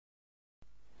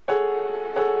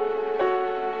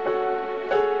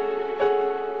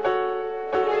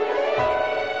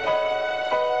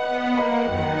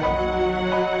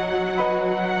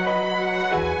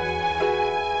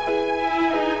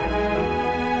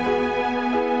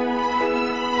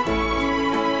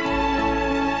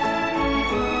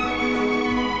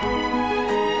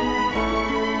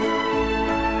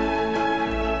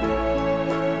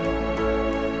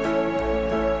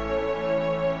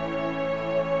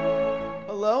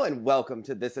Hello and welcome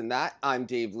to This and That. I'm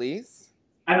Dave Lees.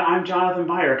 And I'm Jonathan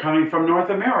Byer, coming from North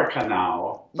America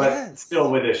now, but Yes. still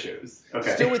with issues.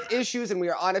 Okay. Still with issues, and we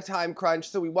are on a time crunch,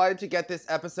 so we wanted to get this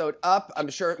episode up. I'm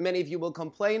sure many of you will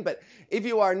complain, but if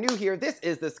you are new here, this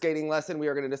is the skating lesson. We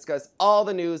are going to discuss all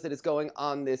the news that is going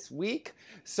on this week.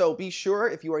 So be sure,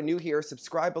 if you are new here,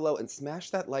 subscribe below and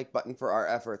smash that like button for our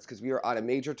efforts, because we are on a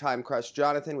major time crunch.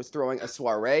 Jonathan was throwing a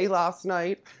soiree last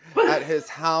night at his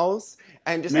house,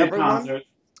 and just everyone... Mid-concert.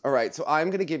 All right, so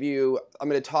I'm going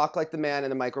to talk like the man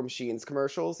in the Micro Machines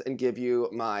commercials and give you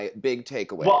my big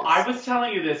takeaways. Well, I was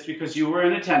telling you this because you were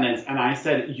in attendance, and I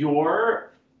said your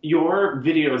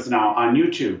videos now on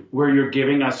YouTube, where you're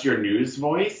giving us your news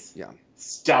voice,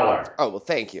 stellar. Oh, well,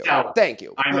 thank you. Stellar. Thank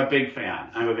you. I'm a big fan.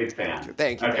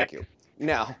 Thank you. Okay. Thank you.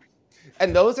 Now,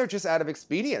 and those are just out of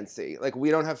expediency. Like,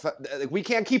 we don't have, we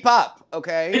can't keep up,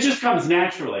 okay? It just comes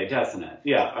naturally, doesn't it?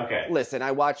 Yeah, okay. Listen,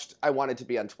 I wanted to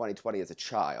be on 2020 as a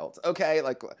child, okay?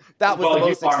 Like, that was well, the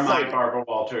most exciting. Well, you are my Barbara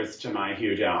Walters to my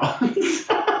Hugh Downs.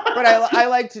 But I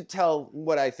like to tell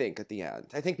what I think at the end.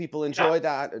 I think people enjoy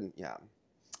that, and yeah.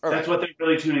 That's what they're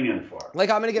really tuning in for. Like,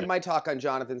 I'm going to give my talk on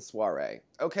Jonathan's soiree,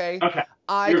 okay? Okay.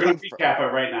 You're going to recap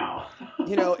it right now.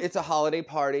 You know, it's a holiday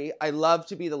party. I love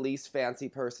to be the least fancy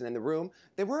person in the room.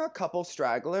 There were a couple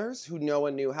stragglers who no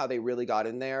one knew how they really got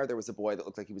in there. There was a boy that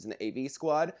looked like he was in the AV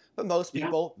squad, but most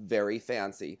people, very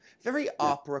fancy. Very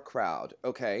opera crowd,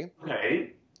 okay?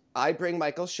 Okay. I bring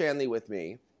Michael Shanley with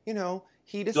me. You know,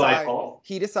 he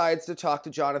decides to talk to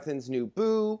Jonathan's new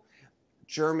boo.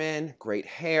 German, great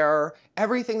hair,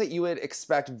 everything that you would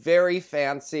expect, very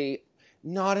fancy,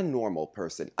 not a normal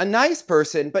person. A nice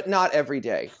person, but not every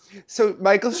day. So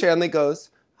Michael Shanley goes,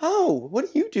 oh, what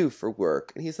do you do for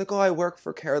work? And he's like, oh, I work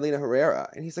for Carolina Herrera.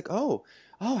 And he's like, oh,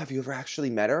 have you ever actually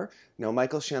met her? No,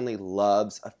 Michael Shanley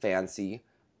loves a fancy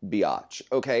biatch,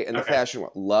 okay, in the fashion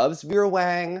world. Loves Vera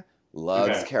Wang,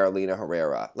 loves Carolina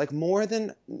Herrera. Like, more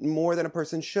than a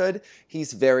person should.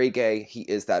 He's very gay. He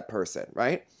is that person,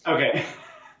 right? Okay.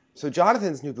 So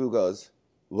Jonathan's new boo goes,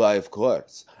 why, of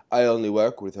course. I only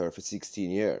work with her for 16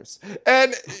 years.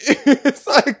 And it's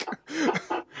like...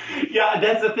 Yeah,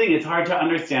 that's the thing. It's hard to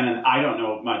understand, and I don't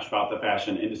know much about the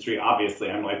fashion industry. Obviously,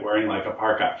 I'm like wearing like a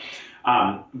parka.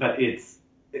 But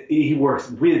he works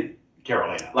with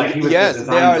Carolina. Like, he was yes,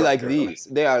 they are like these.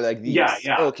 They are like these.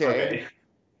 Yeah. Okay.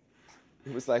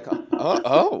 It was like,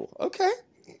 oh, okay.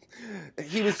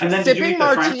 He was and then sipping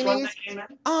martinis.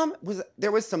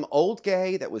 There was some old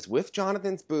gay that was with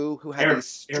Jonathan's boo who had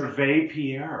Hervé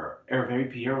Pierre,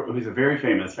 who's a very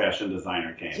famous fashion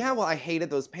designer, came. Yeah, well, I hated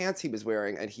those pants he was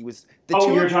wearing, and he was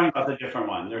you're talking about the different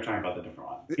one. They're talking about the different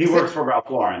one. He works for Ralph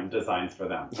Lauren, designs for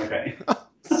them. Okay.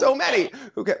 So many.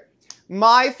 Okay.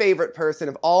 My favorite person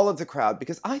of all of the crowd,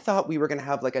 because I thought we were going to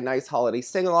have like a nice holiday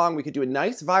sing-along. We could do a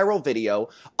nice viral video.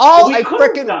 We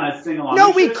could have done a sing-along. No,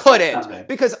 we couldn't,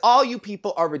 because all you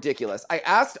people are ridiculous. I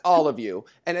asked all of you,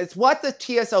 and it's what the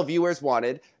TSL viewers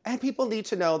wanted, and people need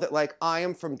to know that, like, I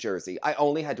am from Jersey. I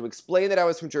only had to explain that I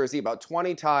was from Jersey about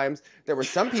 20 times. There were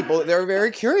some people that were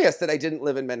very curious that I didn't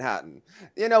live in Manhattan.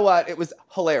 You know what? It was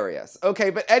hilarious.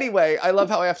 Okay, but anyway, I love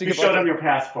how I have to You showed them your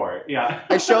passport, yeah.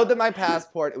 I showed them my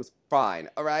passport. It was fine,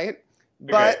 all right?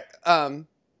 But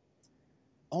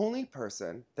only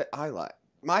person that I like.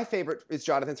 My favorite is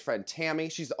Jonathan's friend, Tammy.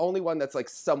 She's the only one that's, like,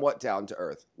 somewhat down to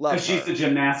earth. Love her. She's the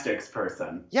gymnastics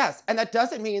person. Yes, and that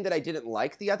doesn't mean that I didn't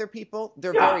like the other people.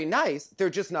 They're very nice.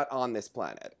 They're just not on this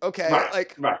planet, okay?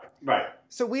 Right.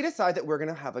 So we decide that we're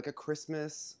going to have, like, a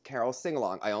Christmas Carol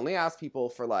sing-along. I only asked people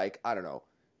for, like, I don't know,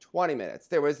 20 minutes.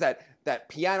 There was that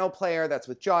piano player that's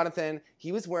with Jonathan.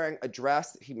 He was wearing a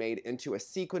dress he made into a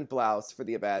sequin blouse for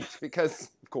the event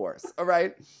because, of course, all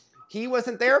right? He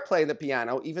wasn't there playing the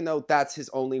piano, even though that's his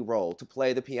only role, to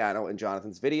play the piano in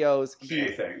Jonathan's videos.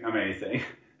 Amazing.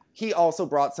 He also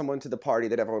brought someone to the party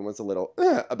that everyone was a little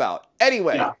about.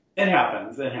 Anyway. Yeah, it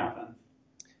happens.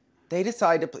 They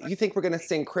decide to you think we're going to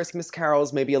sing Christmas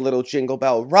carols, maybe a little Jingle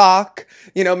Bell Rock?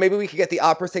 You know, maybe we could get the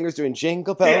opera singers doing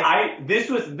Jingle Bells.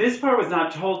 This part was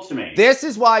not told to me. This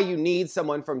is why you need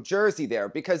someone from Jersey there,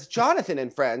 because Jonathan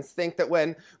and friends think that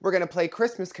when we're going to play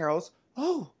Christmas carols,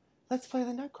 let's play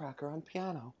the Nutcracker on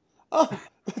piano. Oh,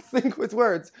 let's think with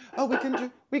words. Oh, we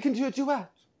can do a duet.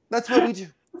 That's what we do.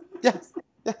 Yes.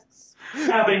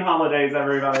 Happy holidays,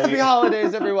 everybody. Happy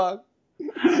holidays, everyone.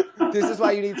 This is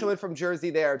why you need someone from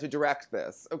Jersey there to direct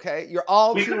this, okay? You're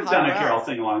all we too could have high done a Carol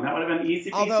sing-along. That would have been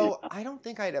easy. Although, I don't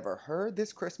think I'd ever heard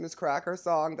this Christmas Cracker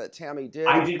song that Tammy did.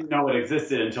 I didn't know it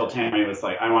existed until Tammy was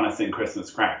like, I want to sing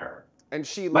Christmas Cracker. And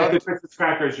she loved... Like the Christmas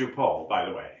Crackers you pull, by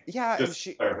the way. Yeah,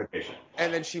 just clarification.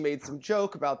 And then she made some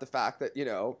joke about the fact that, you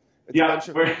know, It's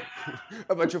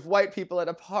a bunch of white people at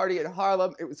a party in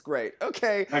Harlem. It was great.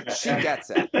 Okay, she gets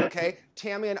it. Okay,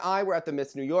 Tammy and I were at the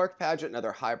Miss New York pageant,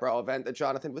 another highbrow event that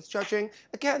Jonathan was judging.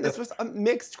 Again, this was a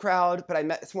mixed crowd, but I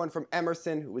met someone from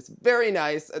Emerson who was very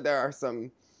nice. There are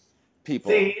some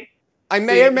people. I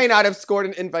may or may not have scored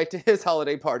an invite to his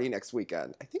holiday party next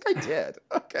weekend. I think I did.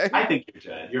 Okay. I think you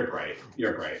did. You're great.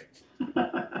 You're great.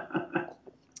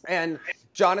 And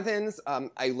Jonathan's,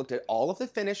 I looked at all of the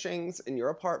finishings in your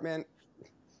apartment.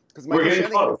 We're getting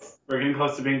close. We're getting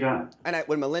close to being done. And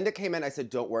when Melinda came in, I said,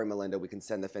 don't worry, Melinda. We can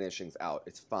send the finishings out.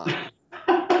 It's fine.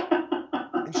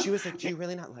 And she was like, do you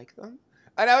really not like them?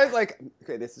 And I was like,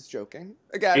 okay, this is joking.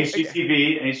 Again.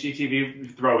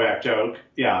 HGTV throwback joke.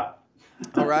 Yeah.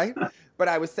 All right. But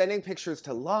I was sending pictures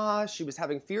to La. She was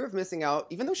having fear of missing out,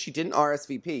 even though she didn't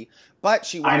RSVP. But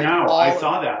she wanted I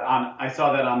saw that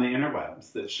on the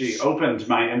interwebs, that she opened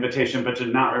my invitation but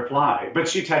did not reply. But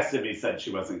she texted me, said she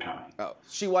wasn't coming. Oh,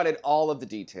 she wanted all of the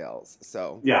details.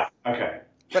 So yeah, okay.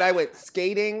 But I went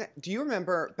skating. Do you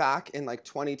remember back in like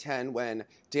 2010 when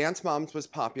Dance Moms was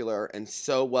popular and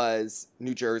so was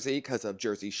New Jersey because of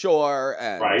Jersey Shore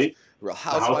and Real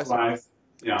Housewives?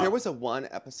 Yeah. There was a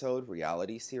one-episode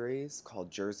reality series called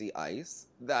Jersey Ice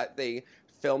that they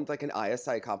filmed like an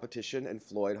ISI competition in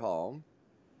Floyd Hall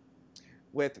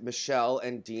with Michelle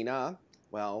and Dina.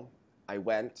 Well, I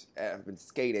went and I've been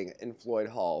skating in Floyd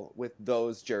Hall with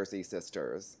those Jersey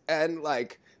sisters. And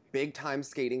like big-time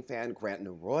skating fan Grant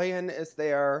Naroyan is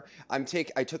there. I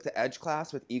took the Edge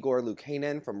class with Igor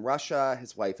Lukanin from Russia.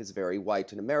 His wife is very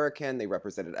white and American. They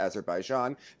represented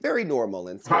Azerbaijan. Very normal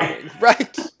in skating,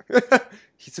 right?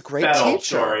 He's a great teacher. Old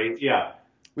story. Yeah.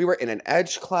 We were in an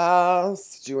Edge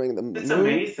class doing the It's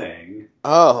amazing.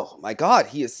 Oh, my God.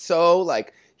 He is so,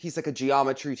 like, he's like a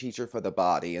geometry teacher for the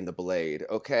body and the blade,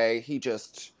 okay? He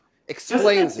just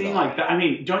explains it all. Like that? I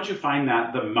mean, don't you find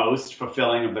that the most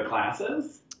fulfilling of the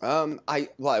classes? I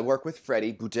work with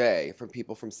Freddie Boudet from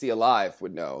people from See Alive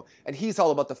would know. And he's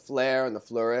all about the flair and the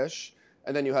flourish.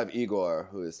 And then you have Igor,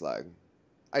 who is like,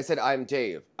 I said, I'm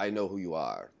Dave. I know who you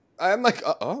are. I'm like,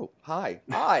 oh, hi.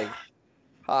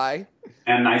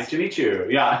 And nice to meet you.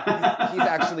 Yeah. he's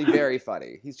actually very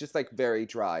funny. He's just like very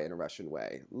dry in a Russian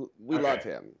way. We love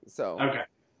him. So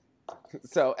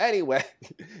anyway.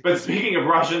 But speaking of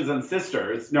Russians and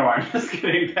sisters, no, I'm just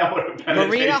kidding. That would have been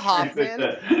Marina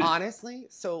Hoffman, honestly.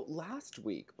 So last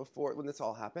week, when this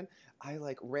all happened, I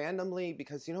like randomly,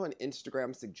 because you know when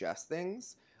Instagram suggests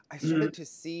things, I started to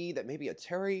see that maybe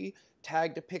Eteri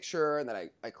tagged a picture, and then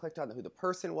I clicked on who the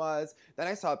person was. Then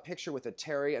I saw a picture with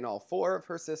Eteri and all 4 of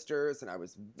her sisters, and I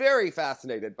was very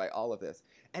fascinated by all of this.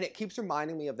 And it keeps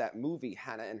reminding me of that movie,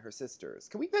 Hannah and Her Sisters.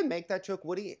 Can we even make that joke?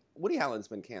 Woody Allen's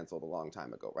been canceled a long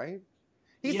time ago, right?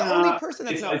 He's the only person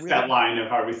that's not really... It's that line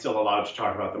of, are we still allowed to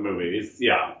talk about the movies?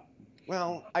 Yeah.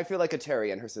 Well, I feel like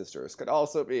Eteri and her sisters could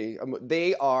also be.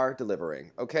 They are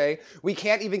delivering. Okay, we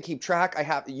can't even keep track.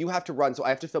 You have to run, so I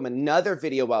have to film another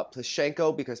video about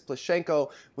Plishenko because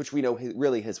Plishenko, which we know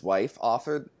really his wife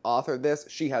authored this.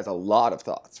 She has a lot of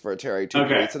thoughts for Eteri too.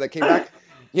 Okay. So that came back.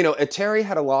 You know, Eteri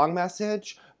had a long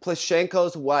message.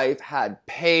 Plishenko's wife had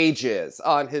pages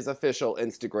on his official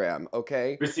Instagram.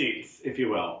 Okay, receipts, if you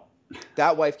will.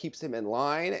 That wife keeps him in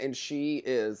line, and she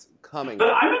is coming.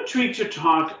 But I'm intrigued to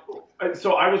talk.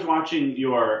 So I was watching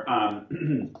your,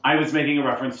 I was making a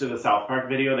reference to the South Park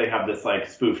video. They have this like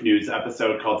spoof news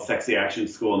episode called Sexy Action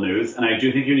School News. And I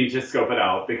do think you need to scope it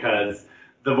out because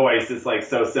the voice is like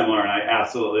so similar and I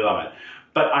absolutely love it.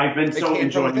 But I've been so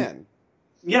enjoying.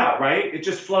 Yeah, right? It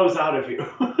just flows out of you.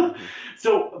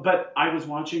 But I was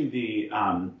watching the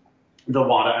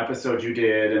WADA episode you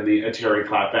did and the Eteri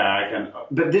clapback.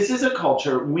 But this is a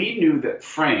culture, we knew that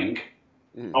Frank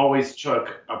always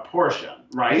took a portion,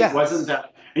 right? Yes. Wasn't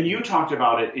that? And you talked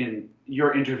about it in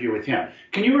your interview with him.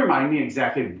 Can you remind me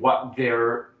exactly what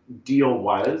their deal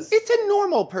was? It's a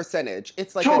normal percentage.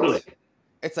 It's like totally.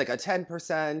 It's like a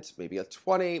 10%, maybe a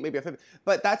 20, maybe a 50.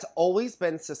 But that's always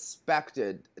been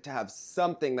suspected to have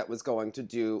something that was going to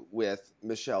do with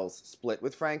Michelle's split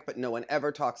with Frank, but no one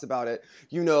ever talks about it.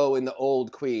 You know, in the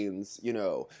old Queens, you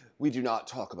know, we do not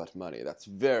talk about money. That's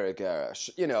very garish.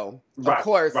 You know, of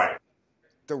course. Right.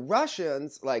 The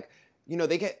Russians, like, you know,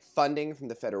 they get funding from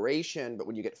the Federation, but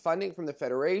when you get funding from the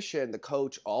Federation, the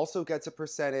coach also gets a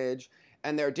percentage,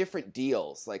 and there are different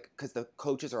deals, like, because the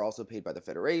coaches are also paid by the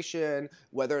Federation,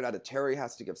 whether or not Eteri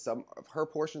has to give some of her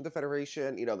portion to the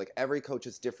Federation, you know, like, every coach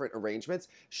has different arrangements.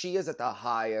 She is at the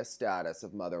highest status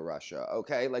of Mother Russia,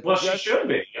 okay? Like, well, she should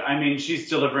be. I mean, she's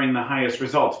delivering the highest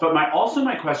results. But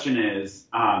my question is...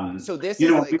 so this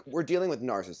is, like, we're dealing with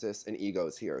narcissists and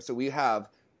egos here. So we have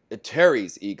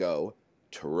Eteri's ego,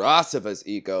 Tarasova's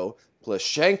ego,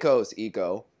 Plushenko's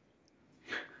ego.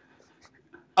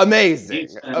 Amazing.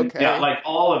 Okay. Yeah, like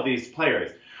all of these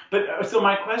players. But so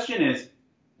my question is,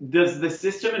 does the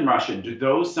system in Russia, do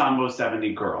those Sambo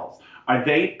 70 girls, are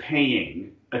they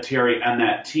paying Eteri and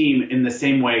that team in the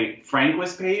same way Frank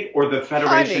was paid, or the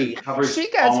federation covers?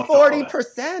 She gets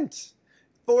 40%.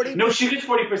 40%. No, she gets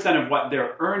 40% of what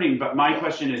they're earning. But my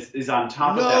question is on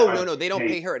top of that. No, they don't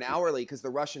pay her an hourly because the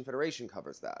Russian Federation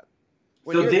covers that.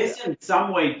 So this in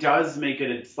some way does make it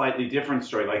a slightly different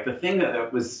story. Like the thing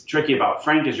that was tricky about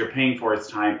Frank is you're paying for his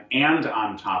time, and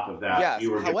on top of that,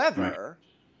 yes. However,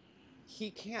 he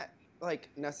can't like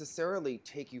necessarily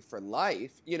take you for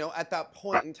life. You know, at that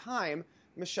point in time,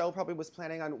 Michelle probably was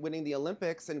planning on winning the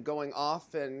Olympics and going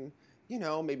off and, you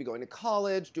know, maybe going to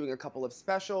college, doing a couple of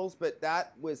specials, but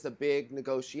that was a big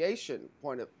negotiation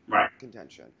point of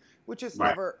contention, which has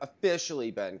never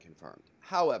officially been confirmed.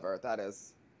 However, that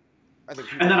is, I think.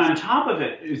 And then on top of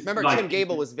it, remember, like, Tim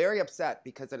Gable was very upset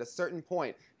because at a certain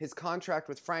point, his contract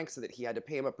with Frank said that he had to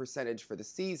pay him a percentage for the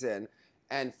season,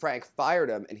 and Frank fired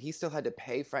him, and he still had to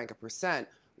pay Frank a percent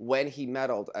when he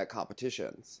medaled at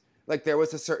competitions. Like there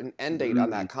was a certain end date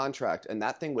on that contract, and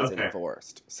that thing was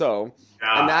enforced. So,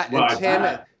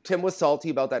 Tim was salty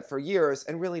about that for years,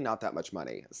 and really not that much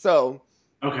money. So,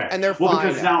 and they're fine.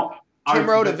 Because now Tim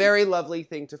wrote a very lovely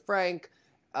thing to Frank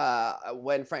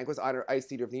when Frank was on Ice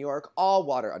Theater of New York. All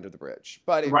water under the bridge,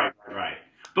 but right.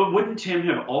 But wouldn't Tim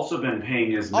have also been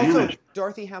paying his manager? Also,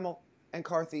 Dorothy Hamill and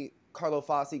Carlo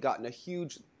Fassi got in a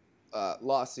huge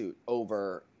lawsuit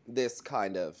over this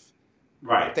kind of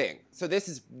thing. So this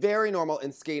is very normal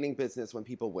in skating business when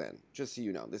people win, just so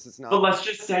you know. This is not... But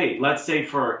let's say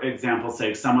for example's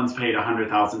sake, someone's paid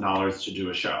 $100,000 to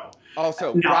do a show.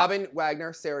 Also, Robin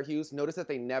Wagner, Sarah Hughes, notice that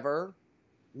they never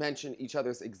mention each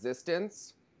other's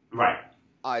existence. Right.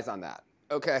 Eyes on that.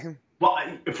 Okay? Well,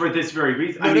 for this very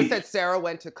reason. Notice that Sarah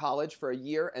went to college for a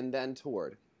year and then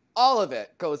toured. All of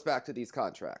it goes back to these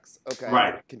contracts. Okay.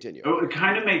 Right. Continue. It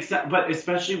kind of makes sense, but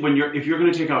especially if you're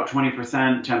going to take out 20%,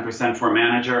 10% for a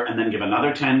manager, and then give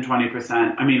another 10,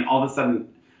 20%. I mean, all of a sudden,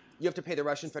 you have to pay the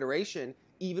Russian Federation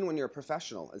even when you're a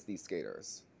professional as these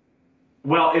skaters.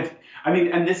 Well,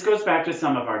 and this goes back to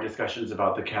some of our discussions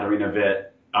about the Katarina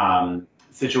Witt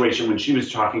situation when she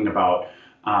was talking about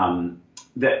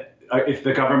that. If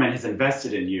the government has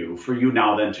invested in you, for you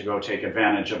now then to go take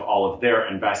advantage of all of their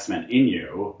investment in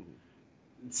you,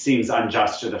 seems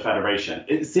unjust to the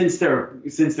federation. Since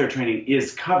their training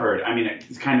is covered, I mean,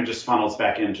 it kind of just funnels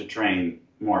back in to train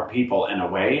more people in a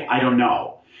way. I don't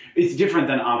know. It's different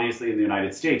than obviously in the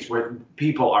United States where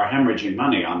people are hemorrhaging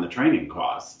money on the training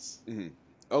costs. Mm-hmm.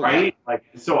 Okay. Right? Like,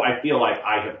 so I feel like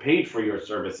I have paid for your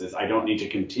services. I don't need to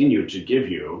continue to give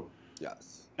you.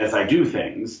 Yes. As I do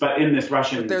things, but in this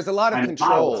Russian, but there's a lot of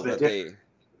control that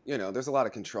there's a lot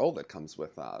of control that comes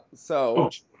with that.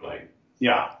 So, totally.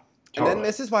 And then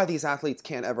this is why these athletes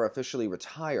can't ever officially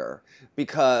retire,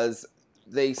 because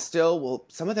they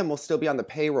some of them will still be on the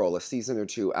payroll a season or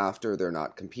two after they're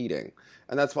not competing.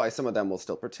 And that's why some of them will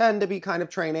still pretend to be kind of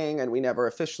training, and we never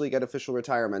officially get official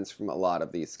retirements from a lot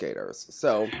of these skaters.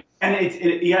 So, and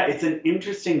it's an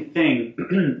interesting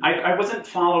thing. I wasn't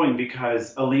following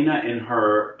because Alina in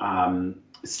her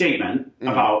statement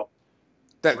about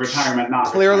that retirement, not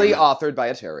clearly authored by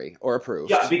Eteri or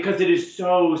approved. Yeah, because it is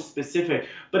so specific.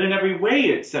 But in every way,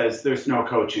 it says there's no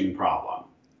coaching problem.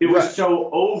 It was so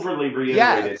overly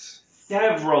reiterated.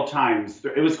 Several times.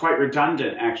 It was quite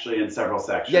redundant, actually, in several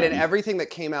sections. Yet in everything that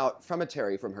came out from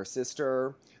Eteri, from her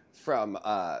sister, from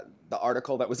the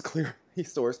article that was clearly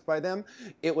sourced by them,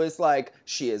 it was like,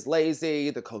 she is lazy,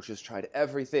 the coaches tried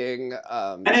everything.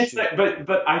 And it's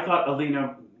but I thought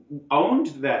Alina owned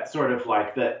that sort of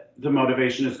like that the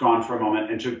motivation is gone for a moment,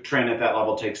 and to train at that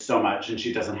level takes so much, and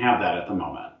she doesn't have that at the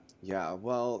moment. Yeah,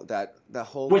 well, the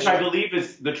whole which I believe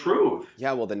is the truth.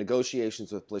 Yeah, well, the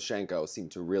negotiations with Plushenko seem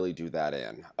to really do that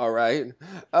in. All right?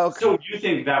 Okay. So you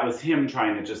think that was him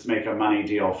trying to just make a money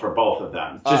deal for both of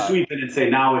them? Just sweep it and say,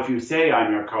 now if you say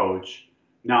I'm your coach,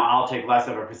 now I'll take less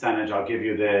of a percentage, I'll give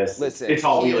you this. Listen, it's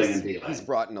all wheeling and dealing. He's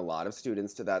brought in a lot of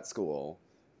students to that school.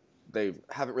 They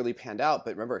haven't really panned out,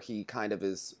 but remember, he kind of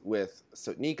is with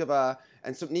Sotnikova,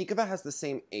 and Sotnikova has the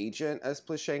same agent as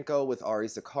Plushenko with Ari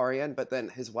Zakarian, but then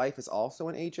his wife is also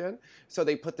an agent, so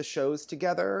they put the shows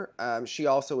together. She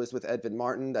also is with Edvin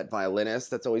Martin, that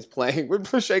violinist that's always playing when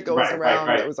Plushenko was around,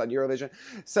 that was on Eurovision.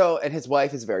 So, and his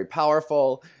wife is very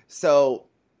powerful, so...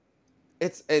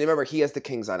 and remember, he has the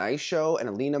Kings on Ice show, and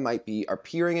Alina might be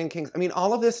appearing in Kings. I mean,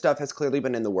 all of this stuff has clearly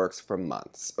been in the works for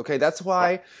months. Okay, that's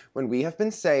why when we have been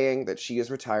saying that she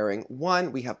is retiring,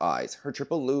 one, we have eyes. Her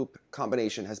triple loop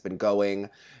combination has been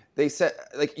going. They said,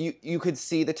 like, you could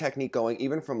see the technique going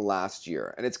even from last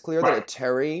year. And it's clear that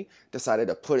Eteri decided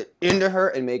to put it into her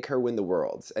and make her win the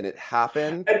Worlds. And it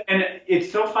happened. And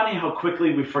it's so funny how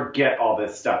quickly we forget all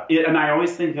this stuff. And I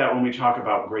always think that when we talk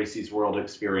about Gracie's world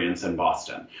experience in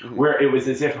Boston, where it was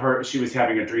as if she was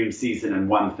having a dream season and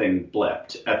one thing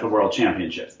blipped at the World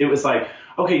Championships. It was like,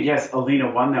 okay, yes, Alina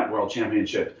won that World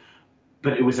Championship,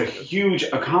 but it was a huge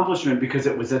accomplishment because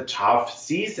it was a tough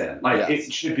season. Like,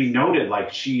 it should be noted,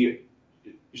 like, she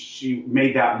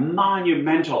made that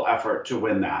monumental effort to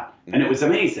win that. And it was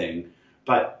amazing.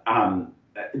 But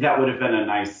that would have been a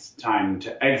nice time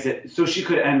to exit so she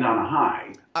could end on a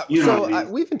high. You know what I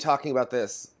mean? We've been talking about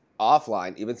this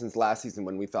offline even since last season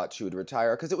when we thought she would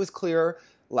retire, because it was clear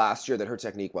last year that her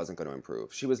technique wasn't going to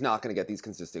improve. She was not going to get these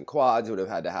consistent quads. It would have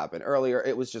had to happen earlier.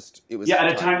 It was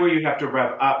at a time where you have to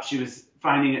rev up, she was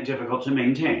finding it difficult to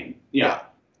maintain. Yeah.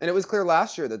 And it was clear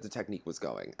last year that the technique was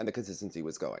going and the consistency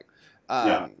was going.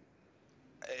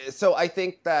 So I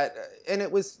think that, and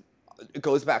it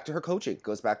goes back to her coaching,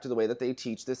 goes back to the way that they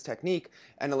teach this technique.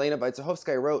 And Elena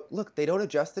Wojciechowska wrote, look, they don't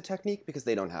adjust the technique because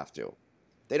they don't have to.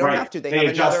 They don't have to. They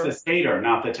adjust the skater,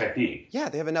 not the technique. Yeah,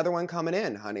 they have another one coming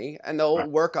in, honey. And they'll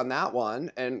work on that one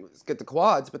and get the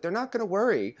quads, but they're not going to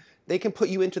worry. They can put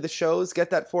you into the shows, get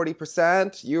that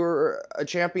 40%. You're a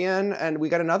champion, and we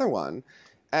got another one.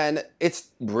 And it's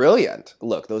brilliant.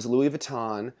 Look, those Louis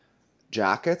Vuitton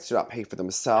jackets do not pay for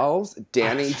themselves.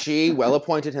 Danny G, well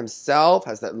appointed himself,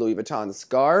 has that Louis Vuitton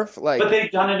scarf. But they've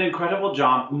done an incredible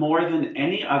job more than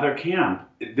any other camp.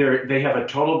 They have a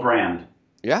total brand.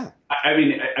 Yeah. I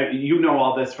mean, you know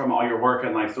all this from all your work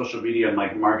and like social media and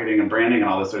like marketing and branding and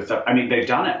all this sort of stuff. I mean, they've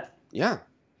done it. Yeah.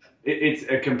 It's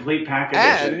a complete package.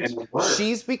 And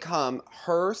she's become,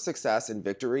 her success and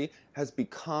victory has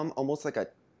become almost like a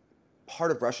part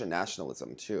of Russian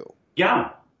nationalism too.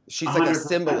 Yeah. She's like 100%. A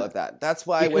symbol of that. That's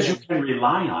why because you can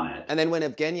rely on it. And then when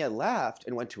Evgenia left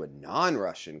and went to a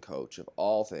non-Russian coach of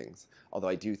all things, although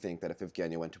I do think that if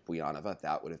Evgenia went to Buyanova,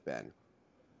 that would have been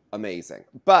amazing.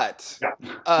 But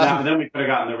then we could have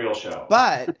gotten the real show.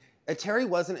 But Eteri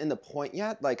wasn't in the point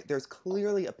yet. Like, there's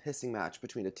clearly a pissing match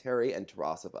between Eteri and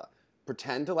Tarasova.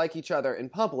 Pretend to like each other in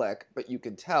public, but you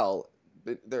can tell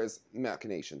that there's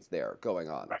machinations there going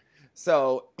on. Right.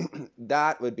 So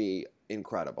that would be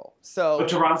incredible. But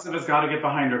Tarasova's got to get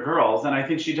behind her girls, and I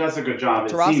think she does a good job.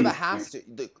 Tarasova has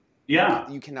to.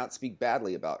 You cannot speak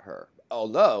badly about her.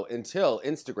 Although, until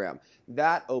Instagram,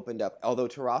 that opened up. Although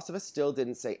Tarasova still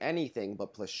didn't say anything,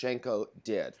 but Plushenko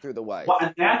did through the wife. Well,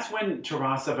 and that's when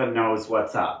Tarasova knows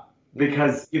what's up.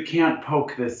 Because you can't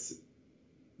poke this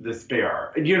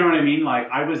bear. You know what I mean? Like,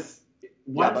 I was...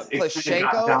 but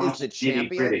Plushenko is the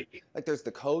champion. Like, there's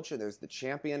the coach and there's the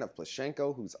champion of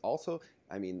Plushenko, who's also...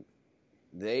 I mean,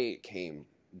 they came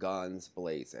guns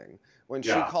blazing. When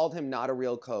she called him not a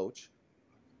real coach...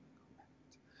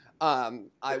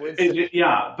 I would say,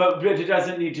 but it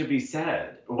doesn't need to be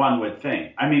said, one would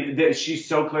think. I mean, she's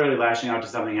so clearly lashing out to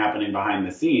something happening behind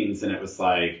the scenes, and it was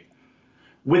like,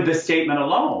 with the statement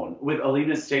alone, with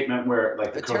Alina's statement where,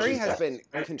 like, the Terry has been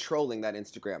controlling that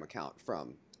Instagram account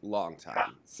from a long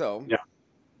time. So,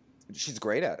 she's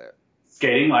great at it.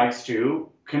 Skating likes to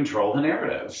control the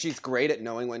narrative. She's great at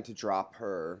knowing when to drop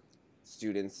her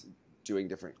students doing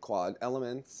different quad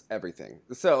elements, everything.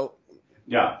 So...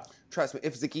 Yeah. Trust me,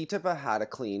 if Zagitova had a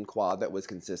clean quad that was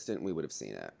consistent, we would have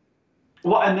seen it.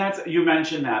 Well, and you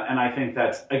mentioned that, and I think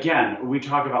that's, again, we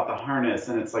talk about the harness,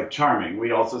 and it's like charming.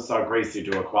 We also saw Gracie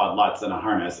do a quad Lutz in a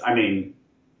harness. I mean,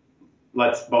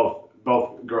 let's both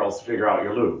girls figure out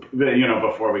your loop,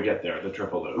 before we get there, the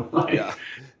triple loop.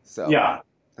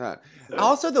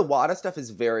 Also, the WADA stuff is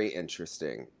very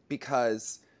interesting,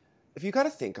 because if you got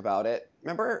to think about it,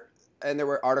 remember, and there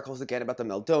were articles again about the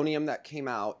meldonium that came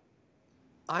out,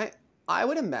 I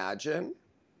would imagine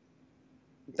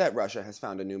that Russia has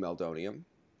found a new meldonium.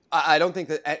 I don't think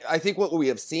that... I think what we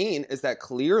have seen is that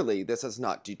clearly this has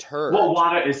not deterred... Well,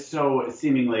 WADA is so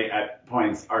seemingly at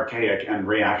points archaic and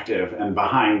reactive and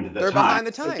behind the times. They're behind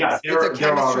the times. Yeah, it's a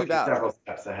chemistry battle. Several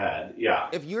steps ahead, yeah.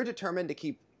 If you're determined to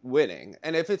keep winning,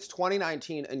 and if it's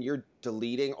 2019 and you're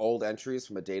deleting old entries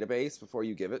from a database before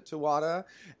you give it to WADA,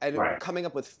 and coming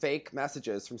up with fake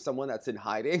messages from someone that's in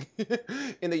hiding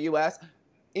in the U.S.,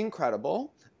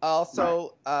 incredible.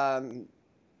 Also,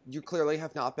 you clearly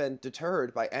have not been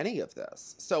deterred by any of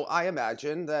this. So I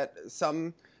imagine that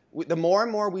the more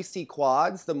and more we see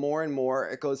quads, the more and more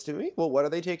it goes to me, well, what are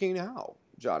they taking now,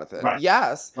 Jonathan?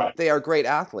 Yes, they are great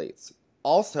athletes.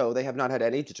 Also, they have not had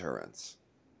any deterrence.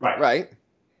 Right?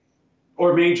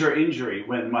 Or major injury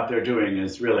when what they're doing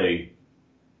is really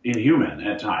inhuman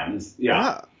at times.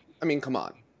 Yeah. I mean, come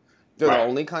on. They're the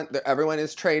only everyone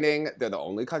is training. They're the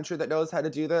only country that knows how to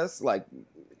do this. Like,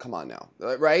 come on now,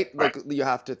 right? Like, you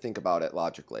have to think about it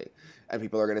logically. And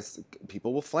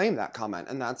people will flame that comment,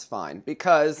 and that's fine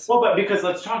because. Well, but because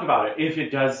let's talk about it. If it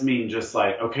does mean just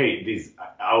like, okay, these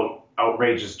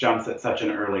outrageous jumps at such an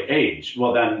early age,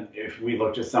 well then, if we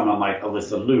look to someone like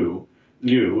Alyssa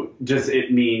Liu, does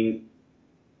it mean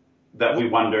that we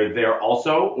wonder there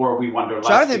also, or we wonder less?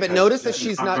 Jonathan, but notice that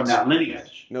she's not from that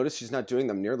lineage. Notice she's not doing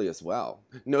them nearly as well.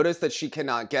 Notice that she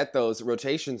cannot get those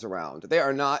rotations around. They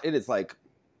are not. It is like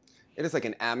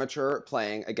an amateur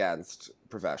playing against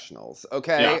professionals.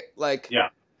 Okay,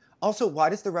 Also, why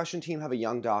does the Russian team have a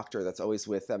young doctor that's always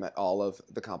with them at all of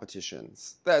the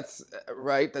competitions? That's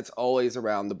right. That's always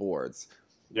around the boards.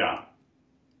 Yeah,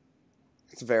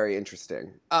 it's very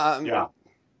interesting.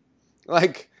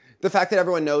 Like. The fact that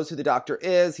everyone knows who the doctor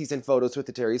is, he's in photos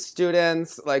with Eteri's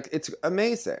students, like, it's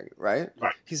amazing, right?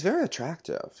 Right. He's very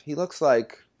attractive. He looks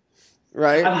like,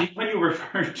 right? I like when you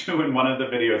referred to in one of the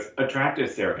videos,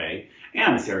 attractive Sergei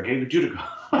and Sergei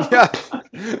Vujudikov.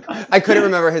 Yeah. I couldn't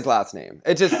remember his last name.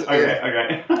 It just...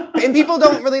 Okay. And people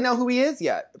don't really know who he is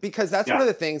yet, because that's one of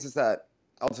the things is that,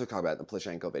 I'll also talk about it in the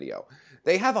Plishenko video.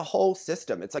 They have a whole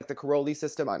system. It's like the Karoli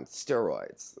system on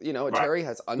steroids. You know, Eteri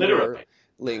has underling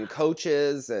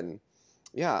coaches and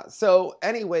so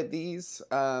anyway, these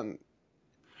I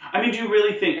mean, do you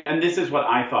really think, and this is what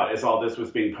I thought as all this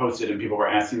was being posted and people were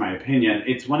asking my opinion,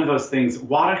 it's one of those things,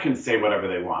 WADA can say whatever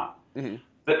they want,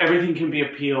 but everything can be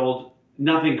appealed,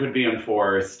 nothing could be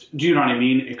enforced. Do you know what I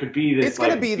mean? It could be this. It's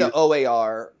going to be the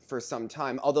OAR for some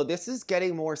time, although this is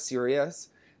getting more serious.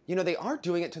 You know, they aren't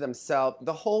doing it to themselves.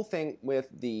 The whole thing with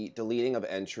the deleting of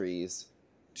entries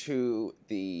to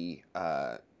the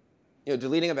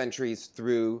deleting of entries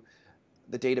through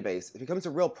the database, it becomes a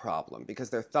real problem because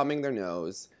they're thumbing their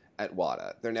nose at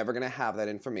WADA. They're never going to have that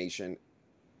information,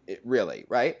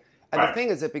 right? And the thing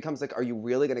is, it becomes like, are you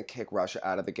really going to kick Russia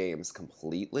out of the games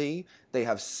completely? They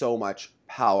have so much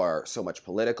power, so much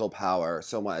political power,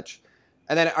 so much.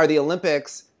 And then can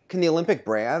the Olympic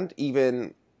brand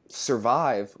even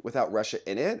survive without Russia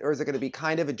in it, or is it going to be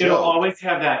kind of a joke? It'll always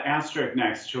have that asterisk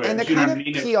next to it. And the kind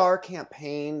of PR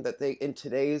campaign that in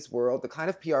today's world, the kind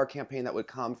of PR campaign that would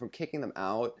come from kicking them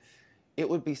out, it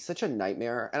would be such a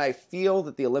nightmare. And I feel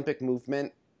that the Olympic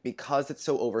movement, because it's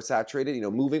so oversaturated,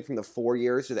 moving from the 4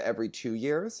 years to the every 2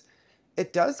 years,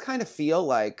 it does kind of feel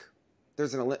like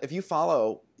there's if you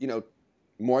follow,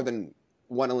 more than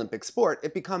one Olympic sport,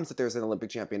 it becomes that there's an Olympic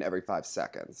champion every 5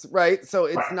 seconds, right? So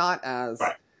it's not as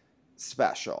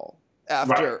special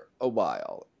after a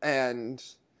while. And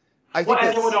I think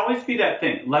there would always be that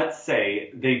thing. Let's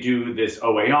say they do this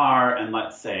OAR, and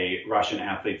let's say Russian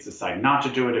athletes decide not to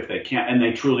do it if they can't, and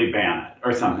they truly ban it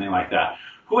or something like that.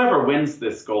 Whoever wins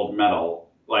this gold medal,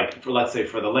 let's say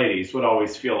for the ladies, would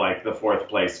always feel like the 4th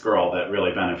place girl that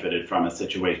really benefited from a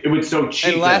situation. It would so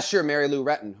cheap. And last year, Mary Lou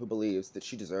Retton, who believes that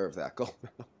she deserves that gold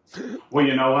medal. Well,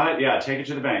 you know what? Yeah, take it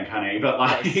to the bank, honey. But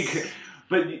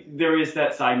but there is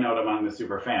that side note among the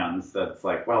super fans that's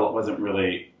like, well, it wasn't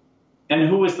really. And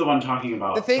who was the one talking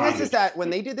about? The thing is that when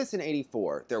they did this in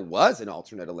 '84, there was an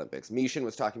alternate Olympics. Mishin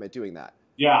was talking about doing that.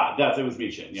 Yeah, it was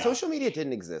Mishin. Yeah. Social media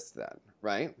didn't exist then,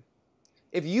 right?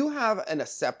 If you have a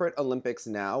separate Olympics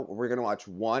now, we're going to watch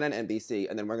one on NBC,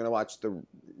 and then we're going to watch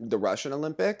the Russian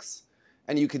Olympics,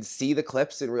 and you could see the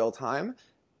clips in real time.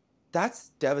 That's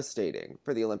devastating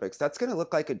for the Olympics. That's going to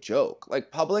look like a joke. Like,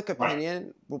 public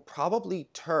opinion will probably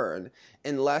turn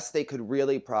unless they could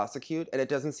really prosecute, and it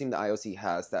doesn't seem the IOC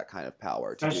has that kind of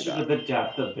power to do that. Especially with the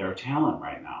depth of their talent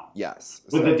right now. Yes.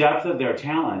 With the depth of their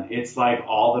talent, it's like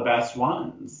all the best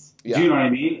ones. Yeah. Do you know what I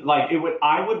mean? Like,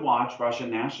 I would watch Russian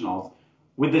nationals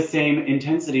with the same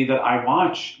intensity that I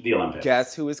watch the Olympics.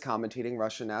 Guess who is commentating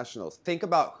Russian nationals? Think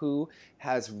about who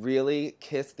has really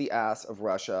kissed the ass of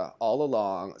Russia all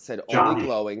along, said Johnny. Only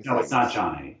glowing things. No, it's not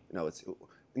Johnny.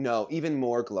 No, even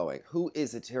more glowing. Who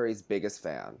is Eteri's biggest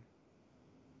fan?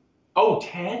 Oh,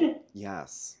 Ted?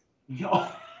 Yes. No.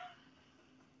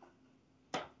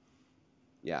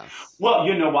 Yes. Well,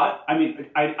 you know what? I mean,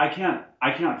 I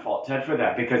can't fault Ted for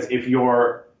that, because if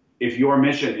your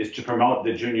mission is to promote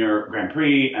the Junior Grand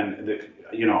Prix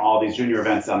and all these junior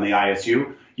events on the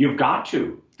ISU, you've got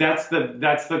to. That's the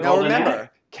now remember,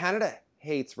 Canada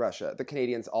hates Russia. The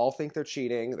Canadians all think they're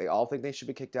cheating. They all think they should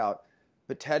be kicked out.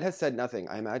 But Ted has said nothing.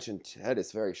 I imagine Ted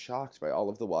is very shocked by all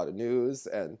of the WADA news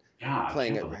and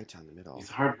playing it right down the middle.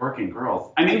 These hardworking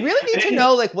girls. I mean, I really need to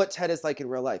know what Ted is like in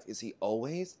real life. Is he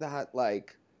always that I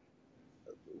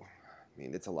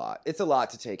mean, it's a lot. It's a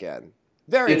lot to take in.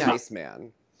 Very nice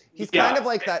man. He's kind of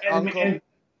like that uncle.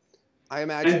 I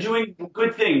imagine. And doing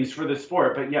good things for the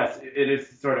sport, but yes, it is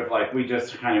sort of like we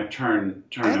just kind of turn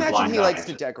a blind eye. I imagine he likes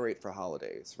to decorate for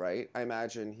holidays, right? I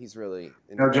imagine he's really...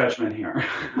 No judgment here.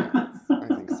 Yes, I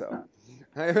think so.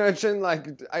 I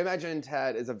imagine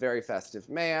Ted is a very festive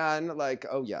man. Like,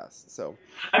 oh yes, so.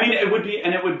 I mean, it would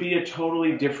be a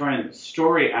totally different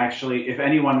story actually if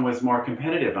anyone was more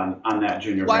competitive on that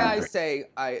junior. Why I say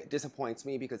it disappoints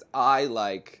me because I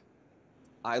like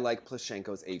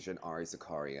Plushenko's agent Ari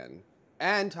Zakarian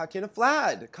and Tatiana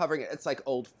Flad covering it. It's like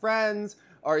old friends.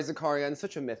 Ari Zakarian,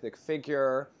 such a mythic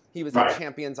figure. He was in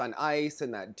Champions on Ice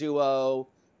in that duo.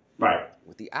 Right.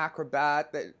 With the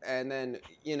acrobat, and then,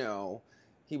 you know,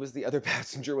 he was the other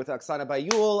passenger with Oksana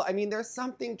Bayul. I mean, there's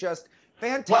something just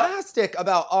fantastic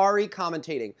about Ari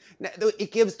commentating.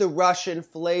 It gives the Russian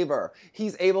flavor.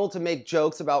 He's able to make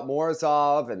jokes about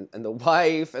Morozov and the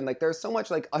wife, and like there's so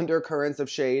much like undercurrents of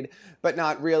shade, but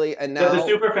not really. And now the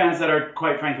super fans that are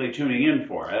quite frankly tuning in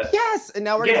for it. Yes, and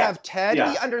now we're gonna have Ted.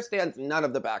 He understands none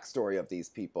of the backstory of these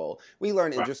people. We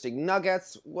learn interesting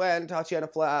nuggets when Tatiana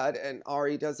Flad and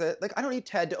Ari does it. Like I don't need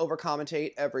Ted to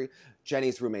over-commentate every.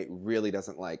 Jenny's roommate really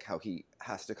doesn't like how he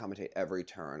has to commentate every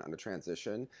turn on a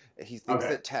transition. He thinks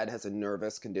that Ted has a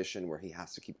nervous condition where he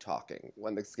has to keep talking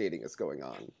when the skating is going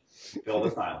on. Fill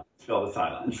the silence. Fill the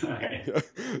silence. Okay.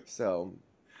 So.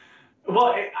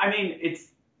 Well, I mean,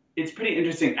 it's pretty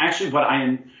interesting. Actually,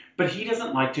 but he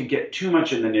doesn't like to get too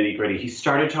much in the nitty gritty. He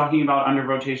started talking about under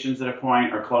rotations at a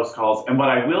point or close calls. And what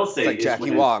I will say is like Jackie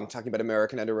Wong talking about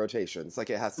American under rotations. Like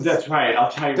it has to. That's right.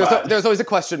 I'll tell you there's always a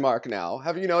question mark now.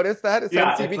 Have you noticed that?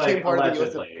 Since he became part of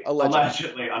the US.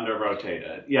 Allegedly under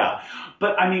rotated. Yeah.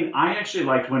 But I mean, I actually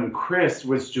liked when Chris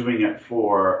was doing it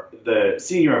for the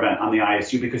senior event on the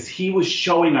ISU because he was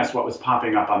showing us what was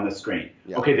popping up on the screen.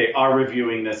 Yeah. Okay, they are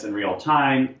reviewing this in real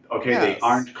time. Okay, they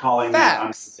aren't calling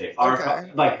Facts. They are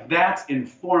like that's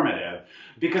informative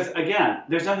because again,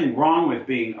 there's nothing wrong with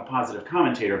being a positive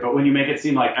commentator, but when you make it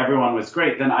seem like everyone was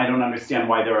great, then I don't understand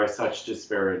why there are such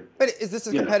disparate. But is this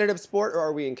a competitive sport or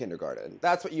are we in kindergarten?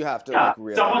 That's what you have to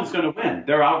realize. Someone's going to win.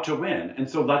 They're out to win, and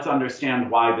so let's understand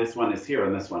why this one is here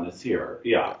and this one is here.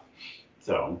 Yeah.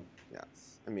 So.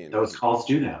 Yes, I mean those calls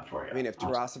do that for you. I mean, if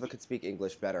Tarasova could speak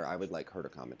English better, I would like her to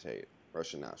commentate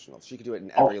Russian nationals. She could do it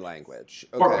in every language.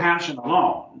 Okay. For passion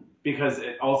alone, because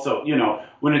it also, you know,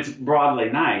 when it's broadly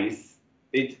nice,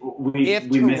 if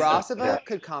Tarasova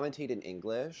could commentate in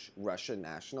English, Russian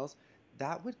nationals,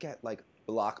 that would get like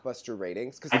blockbuster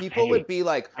ratings because people would be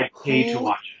like, I'd pay to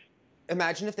watch it.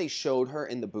 Imagine if they showed her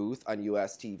in the booth on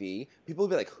US TV. People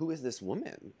would be like, who is this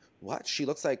woman? What? She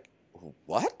looks like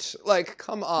what? Like,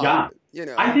 come on. Yeah. You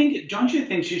know. Don't you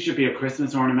think she should be a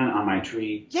Christmas ornament on my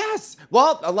tree? Yes.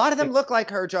 Well, a lot of them look like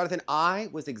her, Jonathan. I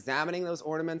was examining those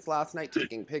ornaments last night,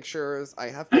 taking pictures. I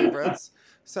have favorites.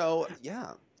 So,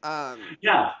 yeah.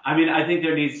 Yeah. I mean, I think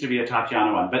there needs to be a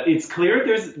Tatiana one. But it's clear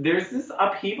there's this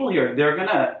upheaval here. They're going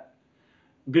to,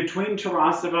 between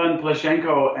Tarasova and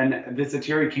Plushenko and this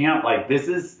Eteri camp, like, this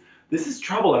is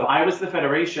trouble. If I was the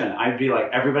Federation, I'd be like,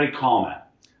 everybody calm it.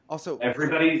 Also,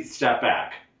 everybody step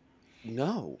back.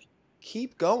 No.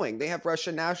 Keep going. They have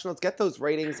Russian nationals. Get those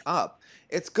ratings up.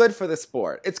 It's good for the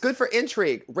sport. It's good for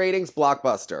intrigue. Ratings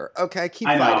blockbuster. Okay, keep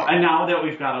fighting. I know. And now that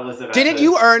we've got Elizabeth. Didn't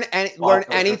you learn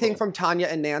anything from Tanya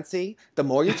and Nancy? The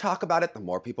more you talk about it, the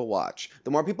more people watch.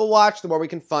 The more people watch, the more we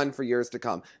can fund for years to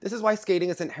come. This is why skating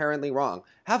is inherently wrong.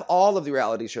 Have all of the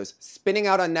reality shows. Spinning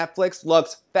Out on Netflix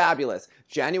looks fabulous.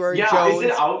 January Jones. Is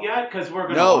it out yet? Because we're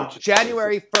going to watch it.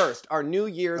 January 1st, our New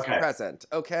Year's present,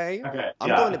 okay? I'm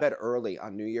going to bed early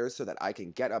on New Year's so that I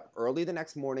can get up early the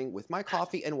next morning with my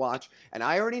coffee and watch. And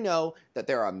I already know that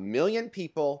there are 1 million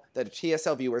people that are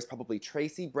TSL viewers, probably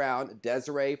Tracy Brown,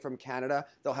 Desiree from Canada.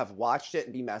 They'll have watched it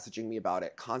and be messaging me about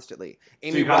it constantly. So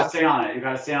you got to stay on it. You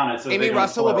got to stay on it. So Amy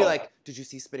Russell will be like, did you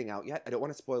see Spitting Out yet? I don't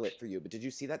want to spoil it for you, but did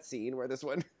you see that scene where this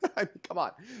one? I mean, come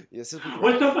on. Well, it's so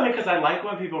funny because I like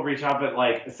when people reach out, but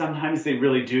like sometimes they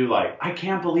really do like, I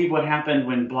can't believe what happened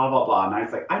when blah, blah, blah. And I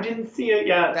was like, I didn't see it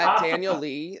yet. That Daniel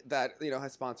Lee that,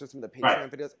 has sponsored some of the Patreon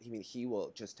videos. I mean, he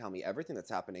will just tell me everything that's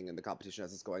happening in the competition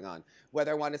as it's going on, whether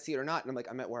I want to see it or not. And I'm like,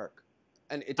 I'm at work.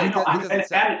 And it doesn't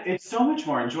and it's so much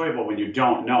more enjoyable when you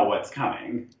don't know what's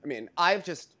coming. I mean,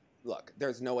 look,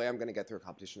 there's no way I'm going to get through a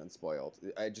competition unspoiled.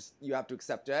 You have to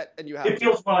accept it, and you have. It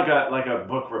feels more like a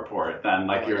book report than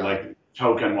like you're like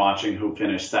token watching who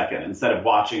finished second instead of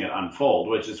watching it unfold,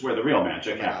 which is where the real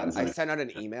magic happens. I sent out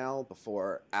an email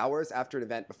hours after an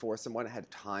event before someone had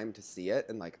time to see it,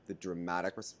 and like the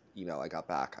dramatic email I got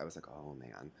back, I was like, oh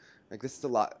man, like this is a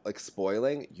lot. Like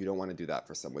spoiling, you don't want to do that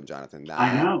for someone, Jonathan.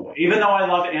 I know. Even though I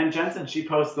love Ann Jensen, she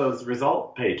posts those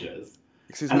result pages.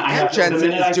 Excuse me. Anne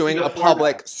Jensen is doing a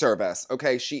public service.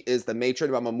 Okay, she is the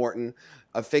matron Mama Morton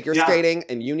of figure skating,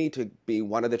 and you need to be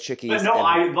one of the chickies. But no,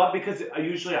 I love, because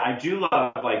usually I do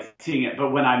love like seeing it,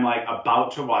 but when I'm like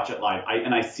about to watch it live,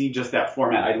 and I see just that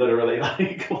format, I literally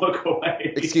like look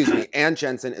away. Excuse me, Anne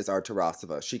Jensen is our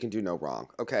Tarasova. She can do no wrong.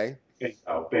 Okay.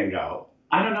 Bingo.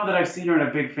 I don't know that I've seen her in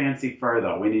a big fancy fur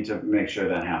though. We need to make sure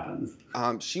that happens.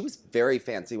 She was very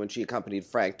fancy when she accompanied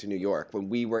Frank to New York when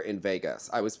we were in Vegas.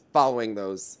 I was following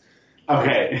those.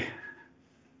 Okay.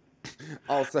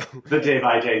 Also, the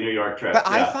day-by-day New York trip. But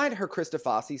I find her Krista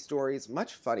Fosse stories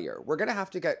much funnier. We're gonna have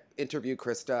to interview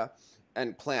Krista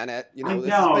and plan it. You know,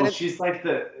 I know. She's like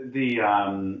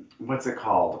the what's it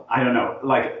called? I don't know.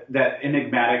 Like that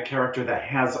enigmatic character that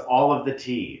has all of the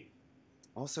tea.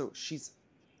 Also, she's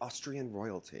Austrian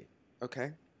royalty.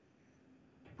 Okay.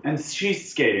 And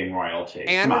she's skating royalty.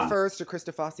 Anne refers to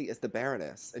Krista Fosse as the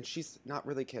Baroness, and she's not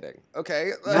really kidding.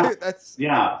 Okay,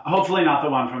 hopefully not the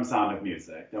one from Sound of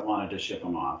Music that wanted to ship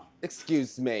him off.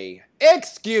 Excuse me,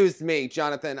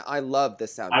 Jonathan. I love the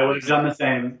Sound. I would have done the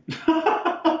same.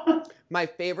 My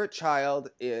favorite child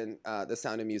in the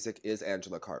Sound of Music is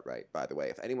Angela Cartwright. By the way,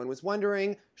 if anyone was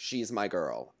wondering, she's my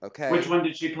girl. Okay. Which one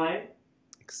did she play?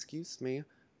 Excuse me.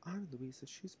 I'm Louisa.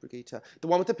 She's Brigitte. The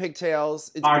one with the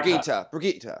pigtails is Brigitte.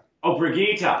 Oh,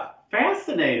 Brigitte.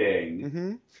 Fascinating.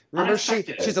 Mm-hmm. Remember,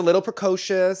 she's a little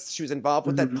precocious. She was involved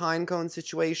with that pine cone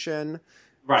situation.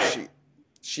 Right.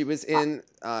 She was in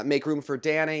Make Room for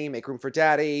Danny, Make Room for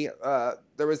Daddy.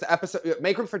 There was the episode,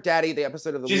 Make Room for Daddy, the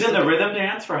episode of the... She's in the rhythm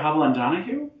dance for Hubble and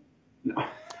Donahue? No.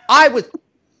 I was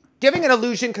giving an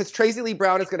illusion because Tracy Lee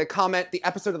Brown is going to comment. The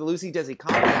episode of the Lucy Desi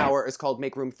Comedy Hour is called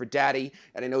Make Room for Daddy,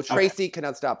 and I know Tracy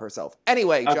cannot stop herself.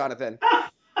 Anyway, Jonathan,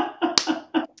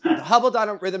 the Hubble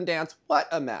rhythm dance, what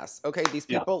a mess. Okay, these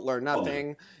people learn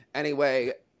nothing.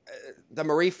 Anyway, the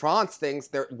Marie France things,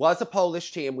 there was a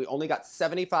Polish team. We only got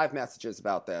 75 messages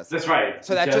about this. That's right.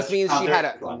 So that just means she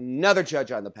had another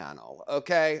judge on the panel.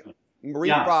 Okay, Marie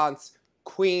France.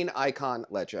 Queen, icon,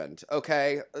 legend.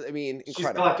 Okay? I mean, incredible.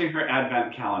 She's collecting her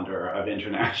advent calendar of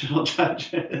international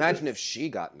judges. Imagine if she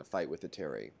got in a fight with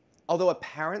Eteri. Although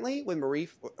apparently when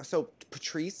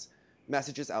Patrice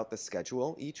messages out the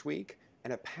schedule each week,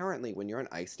 and apparently when you're an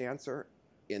ice dancer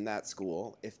in that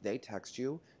school, if they text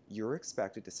you, you're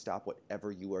expected to stop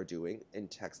whatever you are doing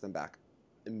and text them back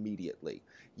immediately.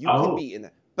 You can be in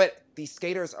that. But these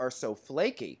skaters are so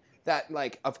flaky that,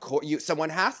 like, of course,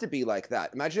 someone has to be like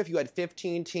that. Imagine if you had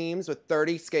 15 teams with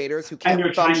 30 skaters who can't function. And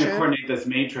you're trying to coordinate this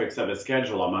matrix of a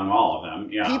schedule among all of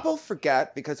them. Yeah. People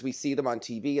forget, because we see them on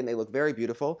TV and they look very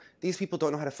beautiful, these people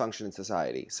don't know how to function in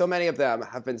society. So many of them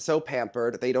have been so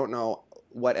pampered, they don't know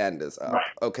what end is up. Right.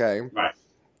 Okay? Right.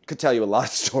 Could tell you a lot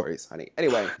of stories, honey.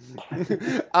 Anyway,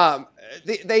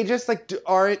 they just, like,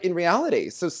 aren't in reality.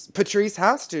 So Patrice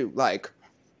has to, like,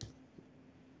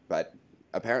 but...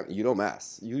 apparently, you don't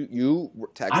mess. You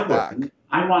text back.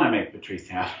 I want to make Patrice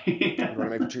happy. I want to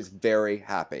make Patrice very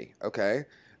happy, okay?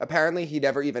 Apparently, he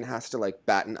never even has to, like,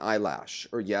 bat an eyelash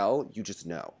or yell. You just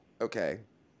know, okay?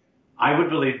 I would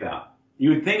believe that. You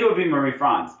would think it would be Marie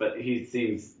France, but he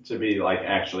seems to be, like,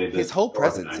 actually... His whole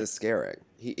presence is scaring.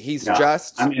 He's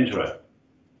just... I'm into it.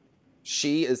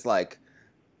 She is, like...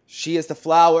 She is the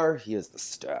flower, he is the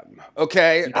stem.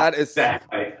 Okay? Yeah, that is...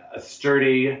 Exactly. A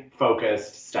sturdy,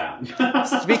 focused stem.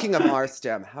 Speaking of our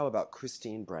stem, how about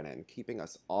Christine Brennan keeping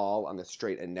us all on the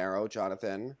straight and narrow,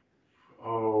 Jonathan?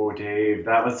 Oh, Dave,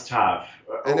 that was tough.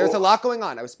 And there's a lot going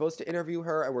on. I was supposed to interview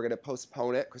her, and we're going to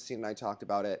postpone it. Christine and I talked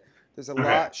about it. There's a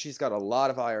lot. She's got a lot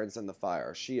of irons in the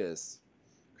fire. She is...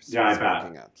 I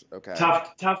bet. Okay.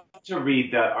 Tough to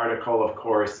read that article, of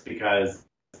course, because...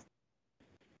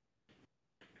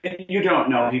 you don't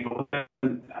know people.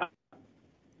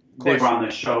 They were on the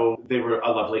show. They were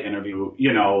a lovely interview.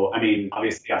 You know, I mean,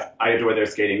 obviously, I adore their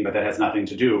skating, but that has nothing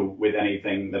to do with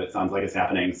anything that it sounds like is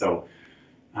happening. So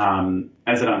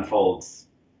as it unfolds,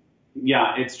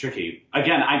 yeah, it's tricky.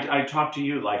 Again, I talked to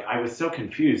you, like, I was so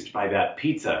confused by that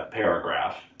pizza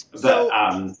paragraph. So,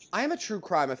 I am a true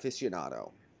crime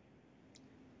aficionado.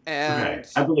 And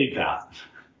I believe that.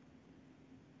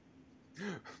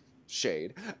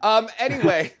 Shade.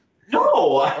 Anyway.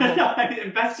 No,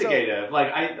 investigative.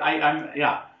 I'm.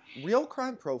 Real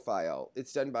Crime Profile.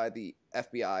 It's done by the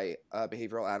FBI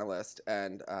behavioral analyst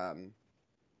and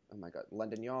oh my God,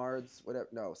 London Yards, whatever.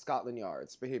 No, Scotland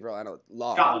Yard's behavioral analyst.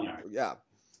 Scotland Yard. Yeah.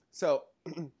 So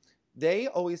they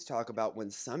always talk about when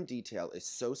some detail is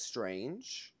so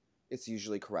strange, it's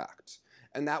usually correct.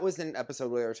 And that was in an episode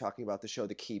where they were talking about the show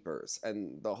The Keepers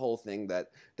and the whole thing that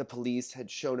the police had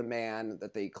shown a man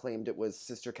that they claimed it was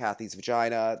Sister Kathy's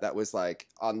vagina that was like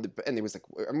on the, and it was like,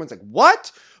 everyone's like,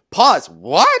 what? Pause,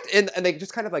 what? And they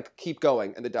just kind of like keep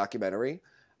going in the documentary.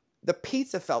 The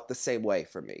pizza felt the same way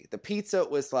for me. The pizza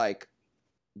was like,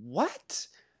 what?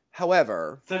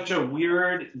 However, such a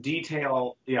weird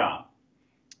detail. Yeah.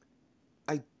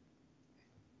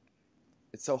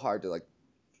 It's so hard to like.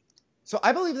 So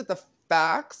I believe that the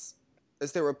facts,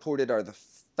 as they're reported, are the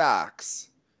facts.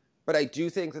 But I do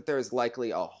think that there's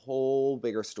likely a whole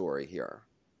bigger story here.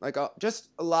 Like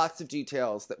just lots of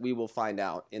details that we will find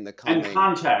out in the coming. And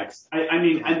context. I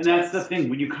mean, context. And that's the thing.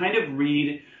 When you kind of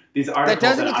read these articles.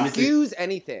 That doesn't excuse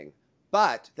anything.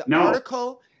 But the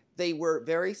article, they were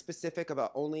very specific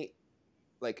about only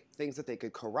like things that they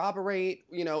could corroborate,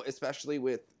 you know, especially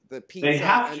with the pizza they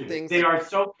have and to. things. They are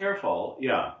so careful,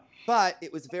 yeah. But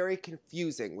it was very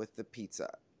confusing with the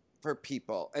pizza for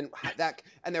people, and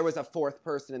there was a fourth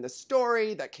person in the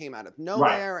story that came out of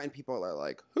nowhere, and people are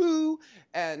like, who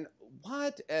and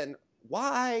what and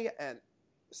why, and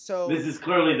so this is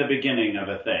clearly the beginning of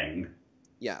a thing.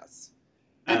 Yes,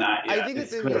 and I think that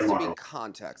there needs to be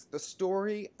context. The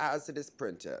story as it is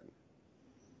printed.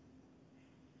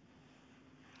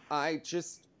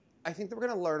 I think that we're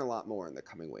going to learn a lot more in the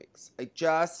coming weeks.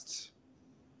 There's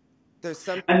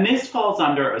some... And this falls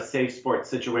under a safe sports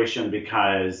situation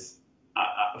because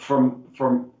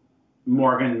from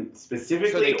Morgan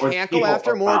specifically... So they can't go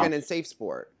after Morgan in safe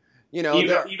sport. You know,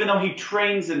 even though he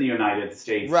trains in the United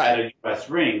States at a U.S.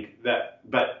 rink,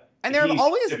 and there have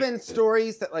always been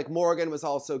stories that like Morgan was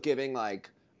also giving like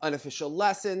unofficial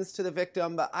lessons to the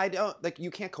victim, but I don't like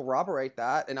you can't corroborate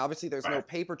that, and obviously there's no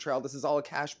paper trail. This is all a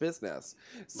cash business.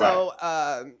 So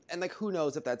and like who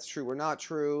knows if that's true or not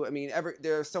true. I mean,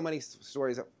 there are so many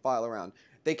stories that file around.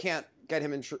 They can't get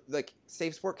him in like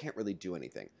safe sport can't really do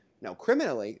anything. Now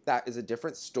criminally, that is a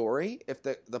different story if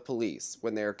the police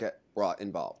when they get brought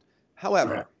involved.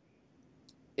 However,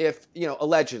 if, you know,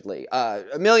 allegedly,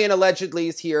 a million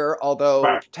allegedlys here,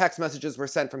 although text messages were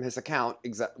sent from his account,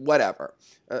 whatever.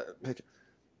 The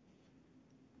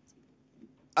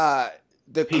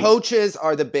coaches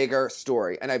are the bigger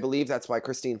story. And I believe that's why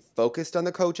Christine focused on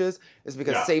the coaches, is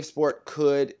because Safe Sport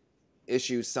could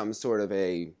issue some sort of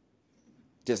a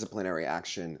disciplinary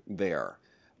action there.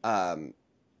 And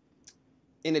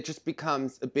it just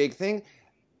becomes a big thing.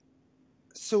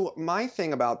 So my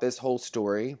thing about this whole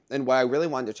story, and why I really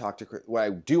wanted to why I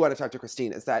do want to talk to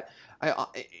Christine, is that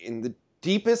in the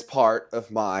deepest part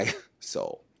of my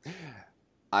soul,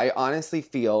 I honestly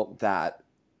feel that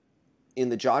in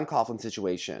the John Coughlin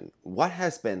situation, what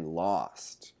has been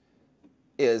lost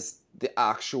is the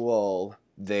actual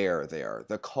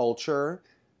the culture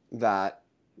that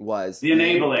was the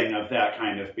enabling of that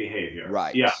kind of behavior.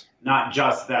 Right. Yeah. Not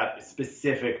just that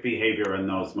specific behavior in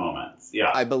those moments.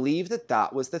 Yeah. I believe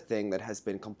that was the thing that has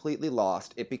been completely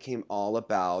lost. It became all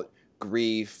about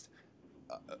grief,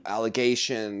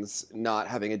 allegations, not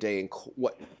having a day in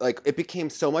it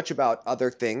became so much about other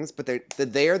things, but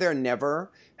there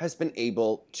never has been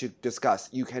able to discuss.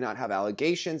 You cannot have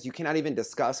allegations. You cannot even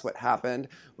discuss what happened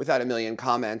without a million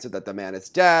comments that the man is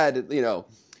dead, you know.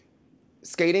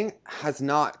 Skating has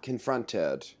not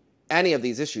confronted any of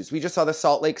these issues. We just saw the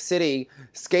Salt Lake City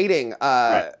skating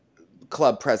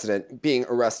club president being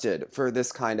arrested for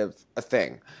this kind of a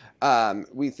thing.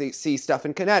 We see stuff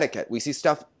in Connecticut. We see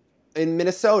stuff in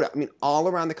Minnesota. I mean, all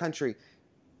around the country,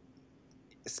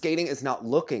 skating is not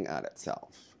looking at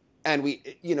itself. And the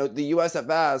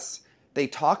USFS, they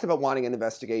talked about wanting an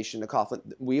investigation into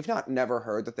Coughlin. We've never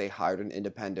heard that they hired an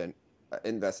independent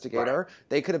investigator.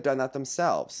 They could have done that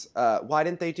themselves. Why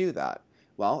didn't they do that?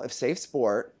 Well, if Safe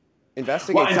Sport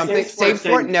investigates something, Safe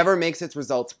Sport never makes its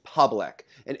results public.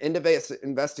 An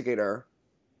investigator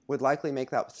would likely make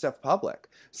that stuff public.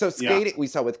 So skating, we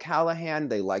saw with Callahan,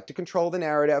 they like to control the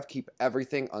narrative, keep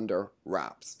everything under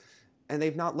wraps. And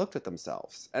they've not looked at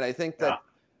themselves. And I think that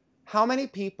how many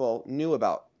people knew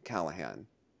about Callahan?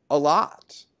 A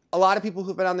lot. A lot of people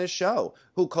who've been on this show,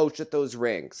 who coached at those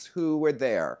rinks, who were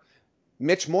there.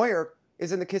 Mitch Moyer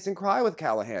is in the Kiss and Cry with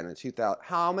Callahan in 2000.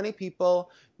 How many people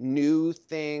knew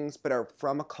things but are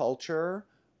from a culture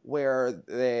where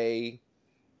they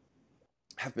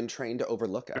have been trained to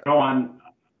overlook it? Go on.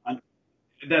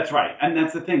 That's right. And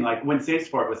that's the thing. Like when Safe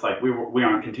Sport was like, we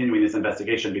aren't continuing this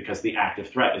investigation because the active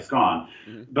threat is gone.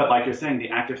 Mm-hmm. But like you're saying, the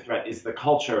active threat is the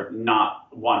culture, not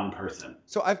one person.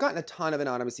 So I've gotten a ton of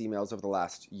anonymous emails over the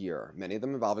last year, many of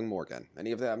them involving Morgan.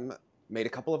 Many of them made a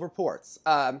couple of reports.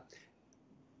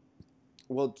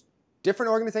 Different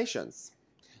organizations.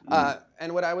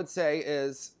 And what I would say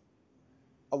is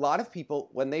a lot of people,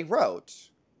 when they wrote,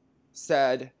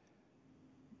 said,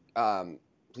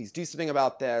 please do something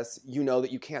about this. You know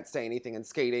that you can't say anything in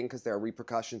skating because there are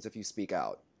repercussions if you speak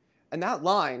out. And that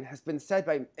line has been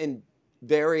said in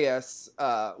various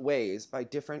ways by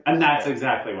different people. And that's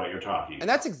exactly what you're talking about. And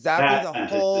that's exactly the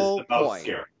whole is the most point.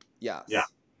 Scary. Yes. Yeah.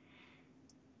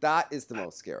 That is the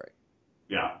most scary.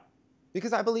 Yeah.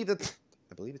 Because I believe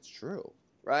it's true,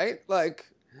 right? Like,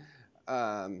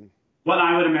 well,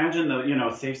 I would imagine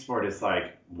the safe sport is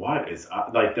like, what is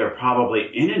like they're probably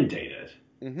inundated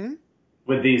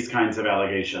with these kinds of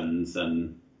allegations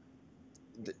and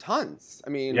tons. I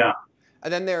mean, yeah.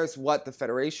 And then there's what the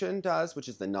Federation does, which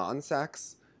is the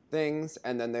non-sex things,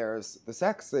 and then there's the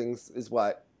sex things is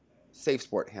what Safe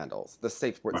Sport handles, the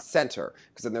Safe Sport Center,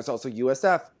 because then there's also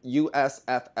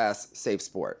USFS Safe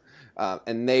Sport,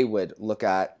 and they would look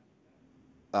at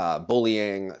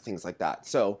bullying, things like that.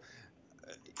 So,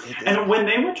 and when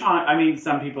they were talking, I mean,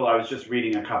 some people, I was just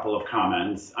reading a couple of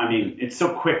comments. I mean, it's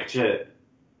so quick to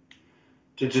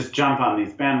just jump on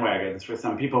these bandwagons for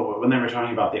some people when they were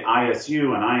talking about the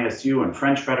ISU and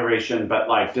French Federation, but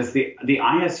like, does the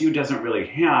ISU doesn't really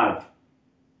have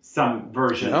some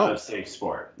version of safe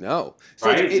sport? No.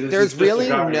 So right? There's really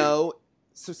no.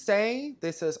 So say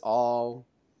this is all.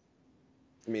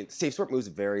 I mean, safe sport moves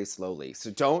very slowly, so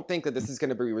don't think that this is going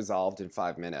to be resolved in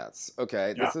 5 minutes.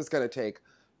 Okay, this is going to take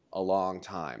a long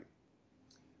time.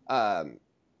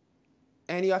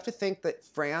 And you have to think that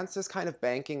France is kind of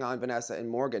banking on Vanessa and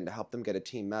Morgan to help them get a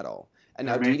team medal. And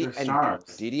now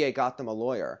Didier got them a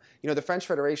lawyer. You know, the French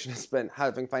Federation has been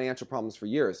having financial problems for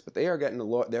years, but they are getting a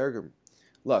lawyer.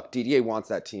 Look, Didier wants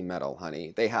that team medal,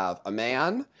 honey. They have a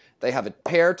man, they have a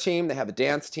pair team, they have a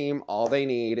dance team. All they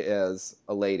need is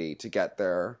a lady to get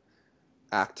their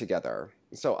act together.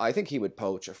 So I think he would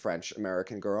poach a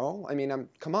French-American girl. I mean,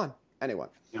 come on, anyone.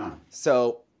 Yeah.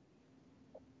 So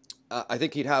I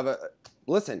think he'd have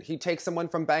he'd take someone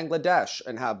from Bangladesh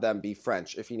and have them be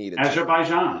French if he needed to.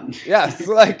 Azerbaijan. Yes,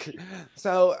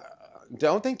 so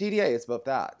don't think Didier is above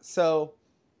that. So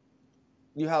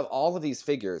you have all of these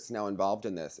figures now involved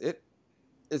in this. It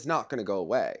is not going to go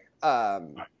away. I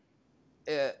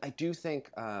do think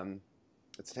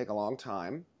it's take a long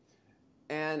time.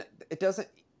 And it doesn't...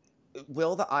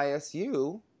 Will the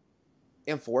ISU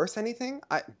enforce anything?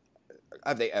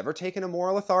 Have they ever taken a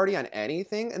moral authority on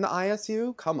anything in the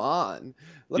ISU? Come on.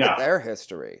 Look at their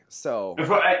history. So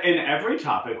in every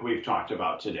topic we've talked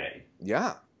about today.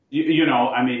 Yeah. You know,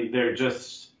 I mean, they're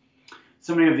just...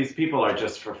 So many of these people are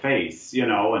just for face, you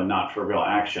know, and not for real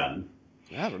action.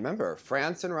 Yeah, remember,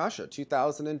 France and Russia,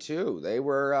 2002. They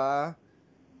were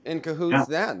in cahoots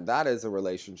then. That is a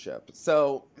relationship.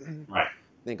 So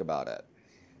think about it.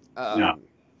 Are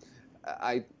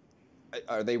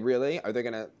they really? Are they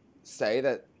going to say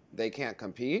that they can't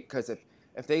compete? Because if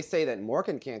they say that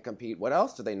Morgan can't compete, what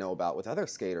else do they know about with other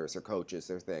skaters or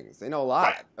coaches or things? They know a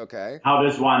lot, okay? How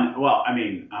does one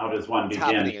It's begin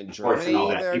happening in Germany? all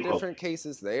that There are different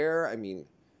cases there. I mean,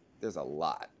 there's a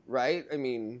lot, right? I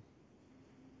mean,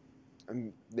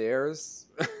 there's...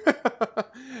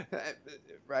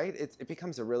 right? It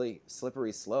becomes a really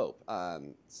slippery slope.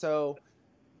 So,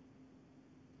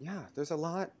 yeah, there's a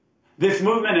lot. This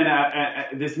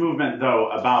movement, though,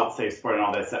 about safe sport and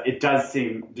all this, it does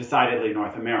seem decidedly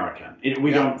North American.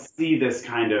 We don't see this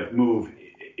kind of move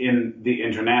in the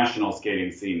international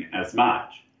skating scene as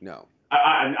much. No.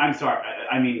 I'm sorry.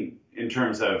 I mean, in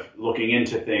terms of looking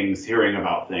into things, hearing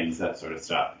about things, that sort of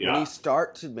stuff. Yeah. When you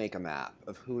start to make a map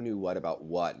of who knew what about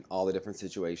what, and all the different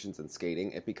situations in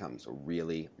skating, it becomes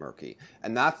really murky.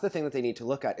 And that's the thing that they need to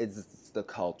look at is the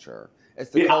culture. It's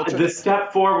the culture. The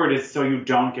step forward is so you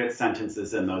don't get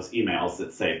sentences in those emails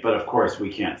that say, but of course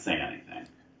we can't say anything.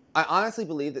 I honestly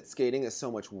believe that skating is so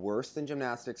much worse than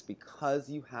gymnastics because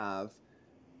you have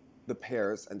the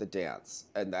pairs and the dance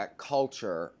and that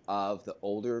culture of the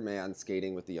older man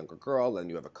skating with the younger girl, and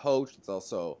you have a coach that's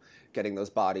also getting those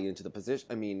body into the position.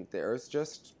 I mean, there's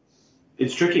just...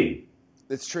 It's tricky.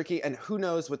 It's tricky, and who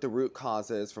knows what the root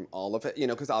cause is from all of it, you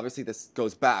know, because obviously this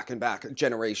goes back and back,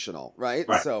 generational, right?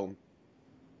 So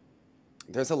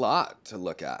there's a lot to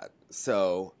look at.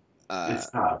 So it's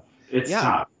tough. It's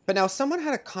tough. But now someone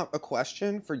had a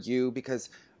question for you because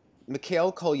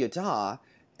Mikhail Kolyada...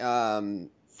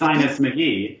 Sinus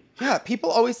McGee. Yeah, people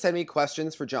always send me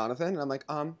questions for Jonathan, and I'm like,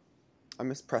 I'm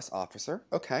his press officer.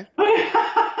 Okay.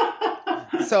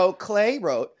 So Clay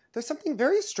wrote, There's something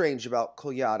very strange about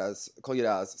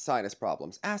Kolyada's sinus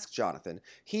problems. Ask Jonathan.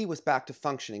 He was back to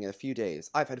functioning in a few days.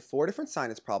 I've had 4 different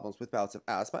sinus problems with bouts of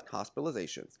asthma and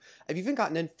hospitalizations. I've even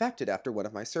gotten infected after one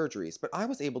of my surgeries, but I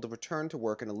was able to return to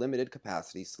work in a limited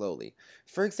capacity slowly.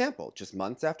 For example, just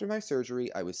months after my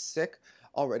surgery, I was sick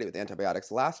already with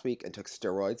antibiotics last week and took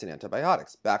steroids and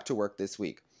antibiotics. Back to work this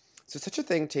week. So such a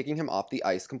thing, taking him off the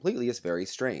ice completely, is very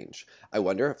strange. I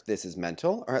wonder if this is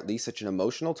mental, or at least such an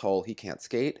emotional toll he can't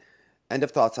skate. End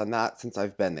of thoughts on that since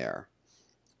I've been there.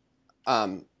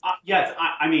 Yes,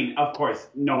 I mean, of course,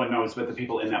 no one knows with the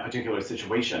people in that particular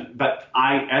situation. But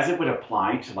as it would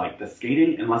apply to, like, the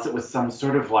skating, unless it was some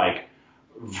sort of, like,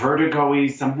 vertigo-y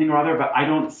something or other, but I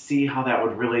don't see how that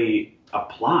would really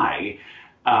apply,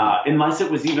 unless it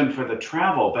was even for the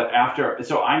travel. But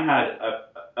so I had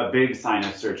a big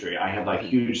sinus surgery. I had, like,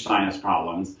 huge sinus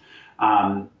problems.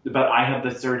 But I had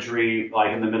the surgery,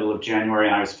 like, in the middle of January,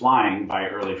 and I was flying by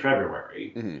early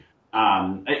February. Mm-hmm.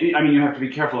 I mean, you have to be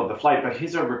careful of the flight, but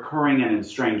his are recurring and in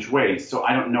strange ways. So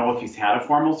I don't know if he's had a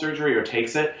formal surgery or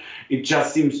takes it. It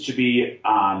just seems to be,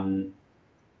 and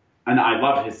I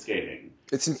love his skating.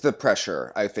 It's the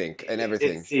pressure, I think, and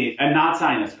everything. And not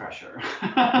sinus pressure.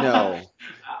 No.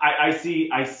 I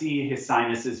see his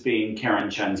sinuses being Karen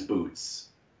Chen's boots.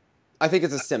 I think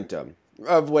it's a symptom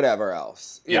of whatever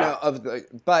else, you know,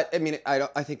 but I mean,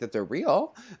 I think that they're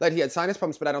real, that he had sinus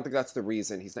problems, but I don't think that's the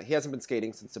reason he hasn't been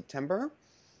skating since September.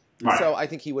 Right. So I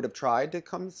think he would have tried to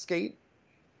come skate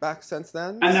back since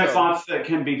then. And there's lots that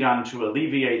can be done to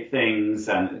alleviate things,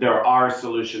 and there are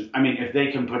solutions. I mean, if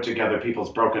they can put together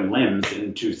people's broken limbs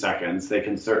in 2 seconds, they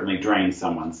can certainly drain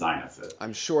someone's sinuses.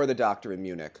 I'm sure the doctor in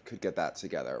Munich could get that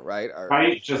together, right?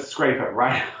 Right? Just scrape it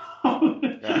right out.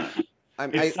 Yeah.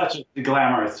 It's such a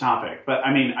glamorous topic. But,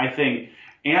 I mean, I think,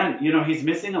 and, you know, he's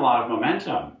missing a lot of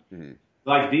momentum. Mm-hmm.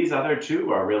 Like, these other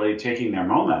two are really taking their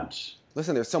moment.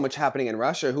 Listen, there's so much happening in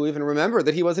Russia. Who even remembered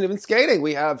that he wasn't even skating?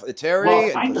 We have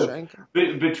Eteri and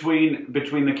Plushenko.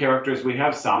 Between the characters, we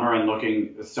have Summer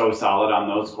looking so solid on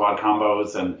those quad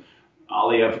combos, and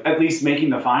Aliev at least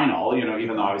making the final, you know,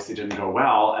 even though obviously it didn't go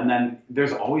well. And then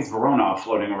there's always Voronov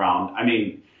floating around. I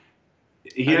mean,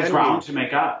 he has ground to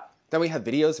make up. Then we have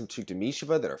videos of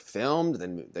Demisheva that are filmed,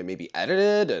 then they may be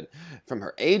edited, and from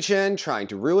her agent trying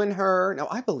to ruin her. Now,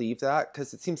 I believe that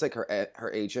because it seems like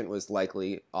her agent was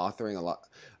likely authoring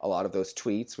a lot of those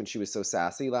tweets when she was so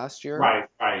sassy last year.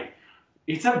 Right.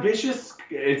 It's a vicious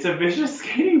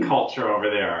skating culture over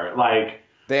there. Like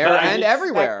there and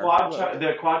everywhere.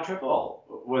 The quad triple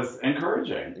was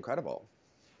encouraging. Incredible.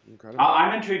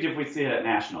 I'm intrigued if we see it at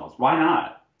Nationals. Why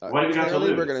not? What have we got to lose?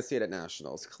 Clearly, we're going to see it at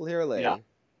Nationals. Clearly. Yeah.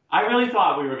 I really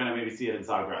thought we were going to maybe see it in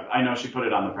Zagreb. I know she put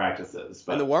it on the practices.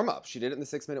 But... in the warm-up. She did it in the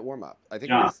 6-minute warm-up. I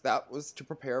think that was to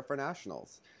prepare for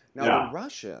Nationals. Now, the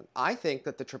Russian, I think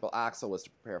that the triple axel was to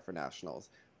prepare for Nationals.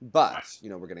 But, you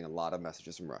know, we're getting a lot of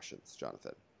messages from Russians,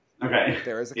 Jonathan. Okay.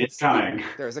 It's coming.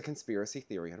 There is a conspiracy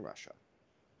theory in Russia.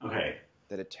 Okay.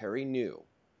 That Eteri knew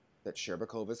that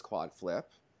Sherbakova's quad flip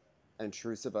and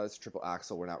Trusova's triple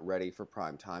axel were not ready for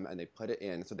prime time, and they put it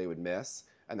in so they would miss,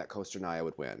 and that Kosternaya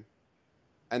would win.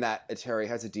 And that Eteri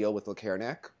has a deal with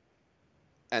Lukernik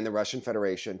and the Russian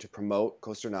Federation to promote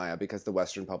Kosternaya because the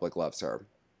Western public loves her.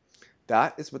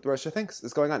 That is what Russia thinks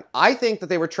is going on. I think that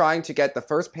they were trying to get the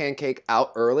first pancake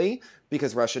out early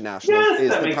because Russian Nationals is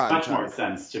the prime time. That makes much more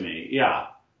sense to me. Yeah.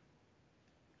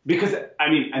 Because, I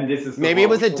mean, and this is... maybe it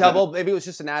was maybe it was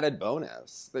just an added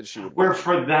bonus that she would... where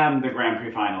for them, the Grand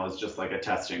Prix final is just like a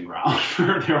testing ground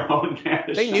for their own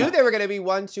management. They knew they were going to be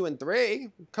 1, 2, and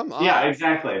 3. Come on. Yeah,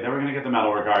 exactly. They were going to get the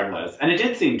medal regardless. And it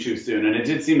did seem too soon, and it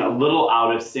did seem a little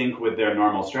out of sync with their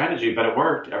normal strategy, but it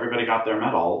worked. Everybody got their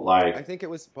medal. I think it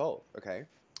was both, okay?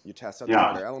 You test out the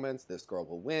other elements, this girl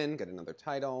will win, get another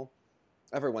title.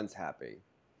 Everyone's happy.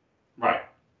 Right.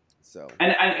 So.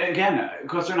 And again,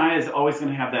 Kosternaya is always going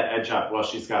to have that edge up while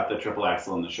she's got the triple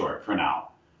axel in the short for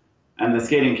now. And the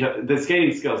skating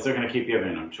skills, they're going to keep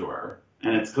giving them to her.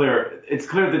 And it's clear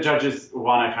the judges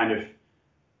want to kind of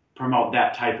promote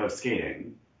that type of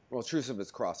skating. Well,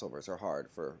 Trusova's crossovers are hard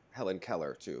for Helen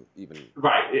Keller to even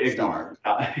ignore.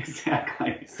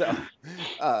 Exactly. So,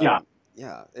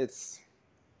 yeah, it's...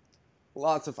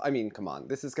 lots of, I mean, come on.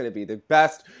 This is going to be the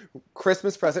best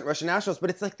Christmas present Russian Nationals, but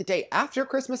it's like the day after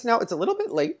Christmas now. It's a little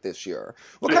bit late this year.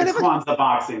 What kind of Kwanzaa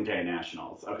Boxing Day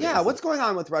Nationals? Okay, yeah, what's going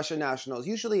on with Russian Nationals?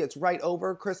 Usually it's right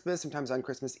over Christmas, sometimes on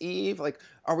Christmas Eve. Like,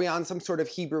 are we on some sort of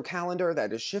Hebrew calendar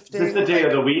that is shifting? Is this the day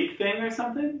of the week thing or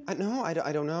something? No, I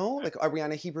don't know. Like, are we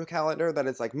on a Hebrew calendar that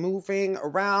is like moving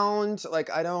around? Like,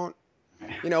 I don't...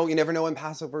 you know, you never know when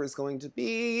Passover is going to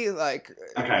be. Like,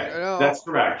 okay, that's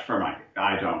correct for Mike.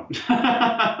 I don't.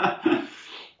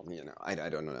 I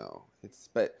don't know.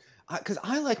 But because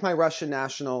I like my Russian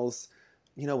nationals,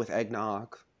 you know, with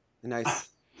eggnog, nice.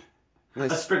 A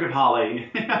sprig of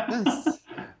holly. Yes.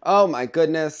 Oh my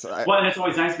goodness. Well, and it's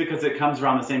always nice because it comes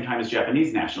around the same time as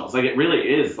Japanese nationals. Like, it really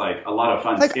is like a lot of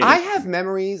fun. Like, I have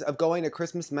memories of going to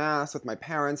Christmas Mass with my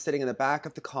parents, sitting in the back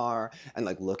of the car and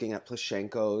like looking at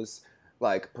Plushenko's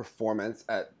like performance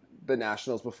at the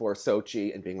nationals before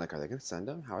Sochi and being like, are they going to send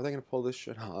him? How are they going to pull this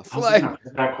shit off? Like,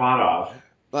 get that quad off.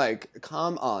 Like,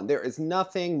 come on. There is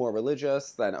nothing more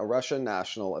religious than a Russian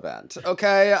national event.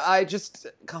 Okay?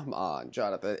 Come on,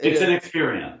 Jonathan. It's an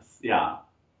experience. Yeah.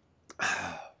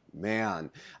 Man.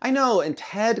 I know. And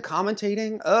Ted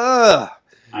commentating. Ugh.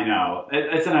 I know.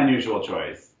 It's an unusual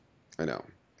choice. I know.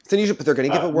 It's unusual, but they're going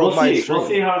to give a worldwide stream. We'll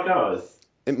see how it goes.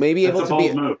 It may be able to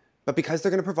be. Move. But because they're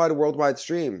going to provide a worldwide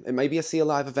stream, it might be a See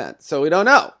Alive event. So we don't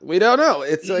know. We don't know.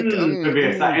 It's like... could be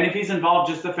exciting. And if he's involved,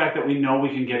 just the fact that we know we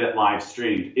can get it live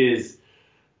streamed is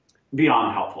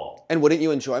beyond helpful. And wouldn't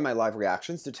you enjoy my live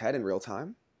reactions to Ted in real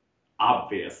time?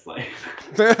 Obviously.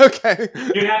 Okay.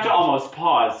 You'd have to almost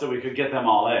pause so we could get them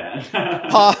all in.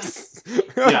 Pause.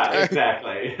 Okay. Yeah,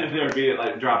 exactly. There'd be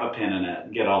like drop a pin in it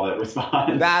and get all the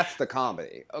response. That's the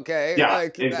comedy. Okay? Yeah,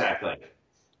 like, exactly.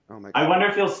 Oh my God. I wonder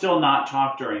if he'll still not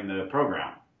talk during the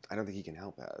program. I don't think he can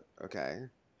help it. Okay.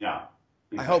 Yeah.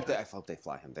 Exactly. I hope they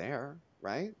fly him there,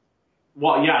 right?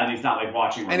 Well, yeah, and he's not like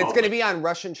watching remotely. And it's going to be on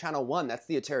Russian Channel 1. That's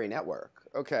the Eteri network.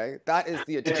 Okay. That is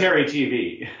the Eteri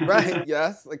TV. Right.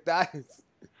 Yes. Like that is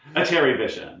Eteri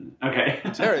Vision. Okay.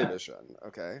 Eteri Vision.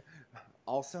 Okay.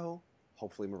 Also,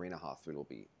 hopefully Marina Hoffman will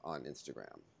be on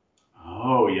Instagram.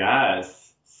 Oh, yes.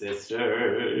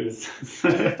 Sisters. Do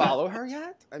you follow her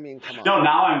yet? I mean, come on. No,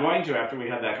 now I'm going to after we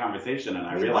had that conversation and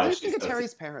I realized. What do you think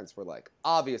Eteri's parents were like?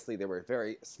 Obviously, they were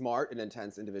very smart and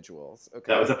intense individuals.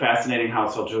 Okay. That was a fascinating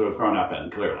household to have grown up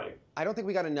in, clearly. I don't think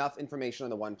we got enough information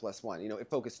on the 1+1. You know, it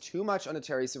focused too much on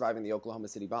Eteri surviving the Oklahoma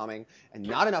City bombing and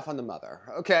not enough on the mother.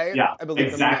 Okay? Yeah, I believe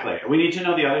exactly. We need to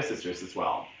know the other sisters as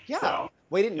well. Yeah. So,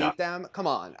 we didn't meet them. Come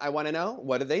on. I want to know.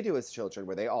 What did they do as children?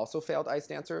 Were they also failed ice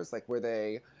dancers? Like, were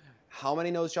they... How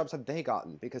many nose jobs have they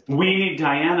gotten? Because we need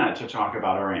Diana to talk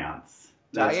about her aunts.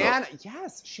 Diana,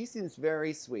 yes, she seems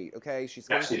very sweet. Okay, she's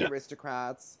going to the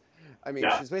aristocrats. I mean,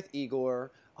 she's with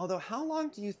Igor. Although, how long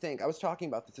do you think? I was talking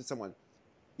about this to someone.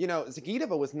 You know,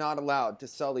 Zagitova was not allowed to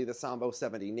sully the Sambo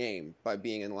 70 name by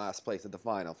being in last place at the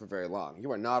final for very long. You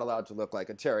are not allowed to look like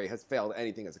Eteri has failed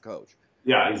anything as a coach.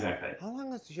 Yeah, exactly. How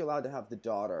long is she allowed to have the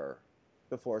daughter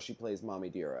before she plays Mommy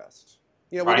Dearest?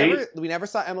 You know, we never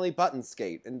saw Emily Button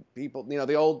skate, and people, you know,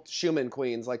 the old Schumann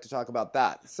queens like to talk about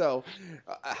that. So,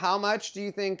 how much do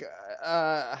you think?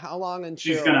 How long until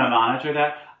she's going to monitor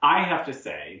that? I have to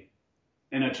say,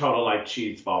 in a total like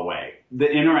cheese ball way,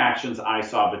 the interactions I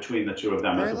saw between the two of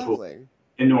them at the pool in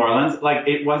New Orleans, like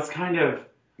it was kind of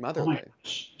motherly. Oh my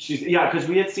gosh. Because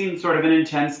we had seen sort of an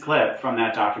intense clip from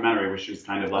that documentary where she was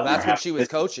kind of letting that's when she was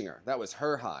coaching her. That was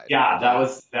her hide. Yeah, that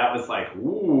was like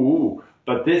ooh.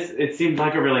 But it seemed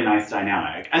like a really nice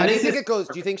dynamic. And how do you think it goes?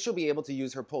 Do you think she'll be able to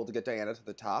use her pull to get Diana to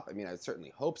the top? I mean, I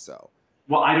certainly hope so.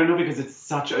 Well, I don't know because it's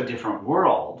such a different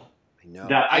world. I know.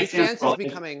 That ice dance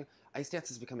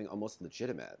is becoming almost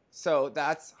legitimate. So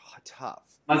that's tough.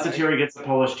 Unless Eteri gets a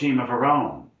Polish team of her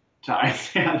own to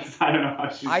ice dance. I don't know how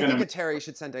she's going to... I think Eteri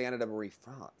should send Diana to Marie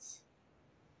France.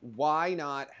 Why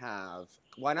not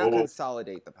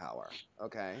consolidate the power?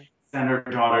 Okay. Send her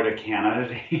daughter to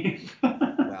Canada, Dave.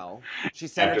 Well, she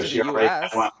sent her to the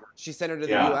U.S. She sent her to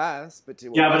the U.S. But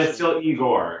but it's still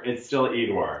Igor. It's still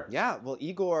Igor. Yeah, well,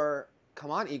 Igor,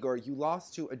 come on, Igor. You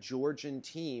lost to a Georgian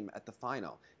team at the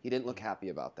final. He didn't look happy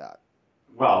about that.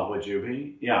 Well, would you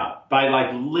be? Yeah, by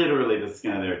like literally the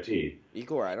skin of their teeth.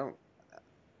 Igor,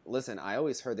 listen, I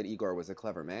always heard that Igor was a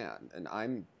clever man, and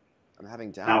I'm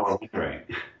having doubts. Now we're wondering.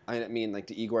 I mean, like,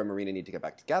 do Igor and Marina need to get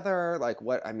back together? Like,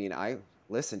 what? I mean,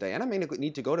 listen, Diana may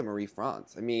need to go to Marie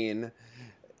France. I mean,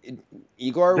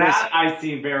 I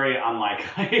see very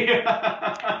unlikely.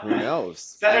 Who knows?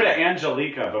 Send her to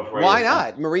Angelica before. Why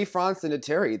not? Marie France and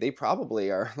Eteri, they probably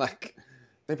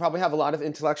have a lot of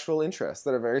intellectual interests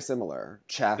that are very similar.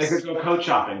 Chess. They could go coat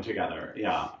shopping together.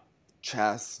 Yeah.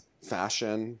 Chess,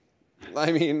 fashion.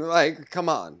 I mean, like, come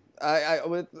on.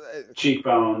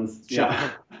 Cheekbones. Yeah.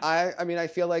 I mean, I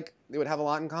feel like they would have a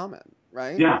lot in common,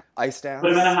 right? Yeah. Ice dance.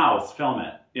 Put them in a house. Film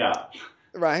it. Yeah.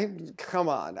 Right? Come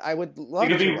on. I would love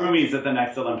to. It could be roomies at the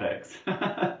next Olympics.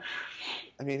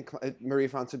 I mean, Marie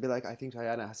France would be like, I think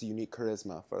Diana has a unique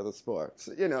charisma for the sport.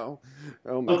 You know?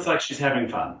 Oh my Looks like she's having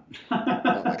fun.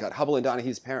 Oh my God. Hubble and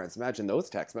Donahue's parents. Imagine those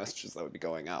text messages that would be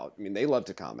going out. I mean, they love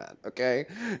to comment, okay?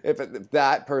 If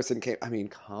that person came, I mean,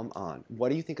 come on. What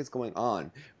do you think is going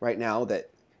on right now that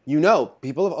You know,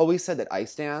 people have always said that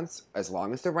ice dance, as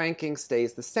long as the ranking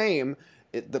stays the same,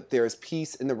 there is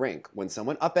peace in the rink. When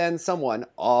someone upends someone,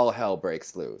 all hell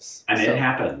breaks loose. And it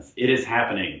happens. It is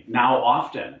happening now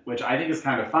often, which I think is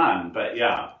kind of fun, but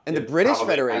yeah. And the British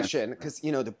Federation, because,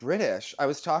 you know, the British, I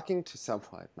was talking to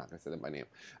someone, I'm not going to say that by name,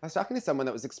 I was talking to someone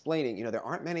that was explaining, you know, there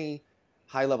aren't many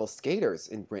high-level skaters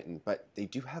in Britain, but they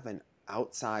do have an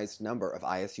outsized number of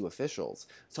ISU officials,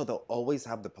 so they'll always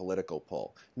have the political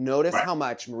pull. Notice how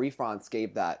much Marie-France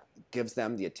gives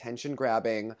them the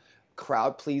attention-grabbing,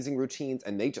 crowd-pleasing routines,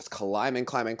 and they just climb in the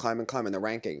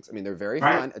rankings. I mean, they're very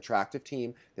fun, attractive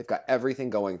team. They've got everything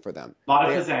going for them. A lot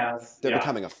of pizzazz. They're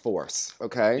becoming a force,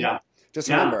 okay? Yeah. Just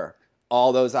remember,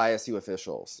 all those ISU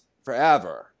officials,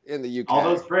 forever in the UK. All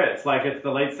those Brits, like it's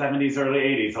the late 70s, early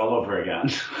 80s all over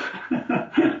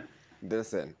again.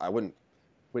 Listen, I would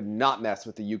not mess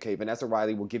with the UK. Vanessa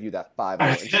Riley will give you that 5. I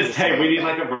was going to say, we need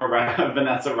like a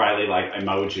Vanessa Riley like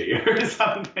emoji or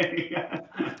something.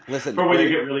 Listen, for when you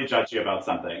get really judgy about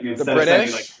something. Instead of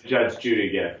sending like Judge Judy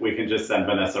gift, we can just send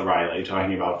Vanessa Riley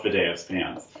talking about Fideo's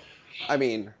pants. I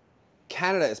mean,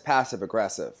 Canada is passive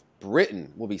aggressive.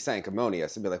 Britain will be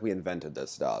sanctimonious and be like, we invented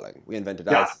this, darling. We invented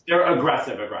ice. They're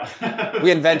aggressive.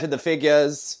 We invented the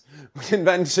figures. We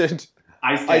invented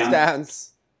ice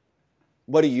dance.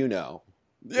 What do you know?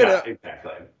 You know?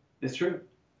 Exactly. It's true.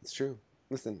 It's true.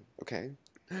 Listen, okay.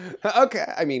 Okay,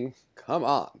 I mean, come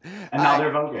on. And now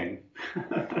they're voguing.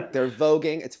 They're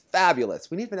voguing. It's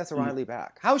fabulous. We need Vanessa Riley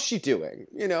back. How's she doing?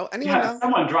 You know, anyone know?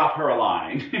 Someone drop her a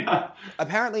line.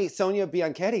 Apparently, Sonia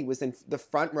Bianchetti was in the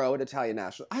front row at Italian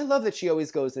National. I love that she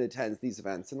always goes and attends these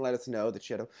events and let us know that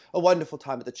she had a wonderful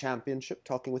time at the championship,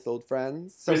 talking with old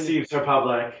friends. Receives her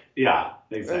public. Yeah,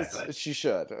 exactly. She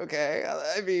should, okay?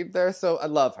 I mean, I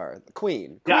love her. The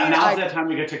Queen. Yeah, now's that time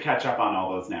we get to catch up on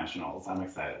all those nationals. I'm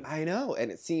excited. I know,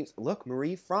 and it seems, look,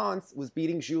 Marie-France was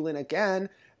beating Julien again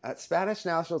at Spanish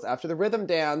Nationals after the rhythm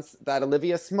dance that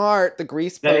Olivia Smart, the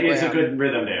Greece program. That is a good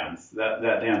rhythm dance. That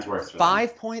dance works for them.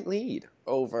 5-point lead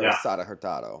over Sara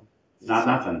Hurtado. Not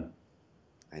nothing.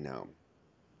 I know.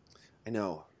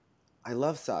 I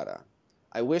love Sara.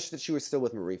 I wish that she was still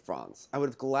with Marie-France. I would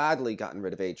have gladly gotten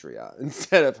rid of Adria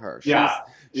instead of her. She's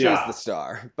the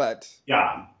star, but...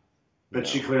 Yeah, but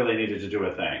she clearly needed to do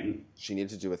a thing. She needed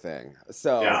to do a thing.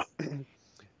 So,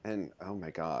 and oh my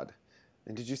God.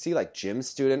 And did you see, like, Jim's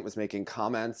student was making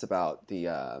comments about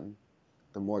the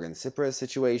Morgan Tsipras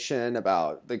situation,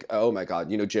 about, like, oh my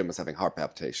God, you know, Jim was having heart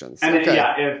palpitations. And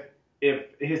if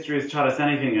history has taught us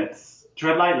anything, it's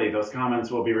tread lightly. Those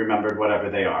comments will be remembered, whatever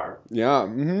they are. Yeah.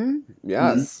 Mm-hmm.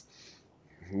 Yes.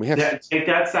 Mm-hmm. We have take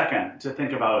that second to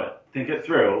think about it. Think it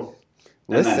through.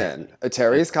 Listen,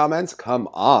 Eteri's comments, come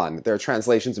on. There are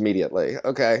translations immediately,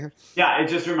 okay? Yeah, it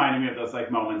just reminded me of those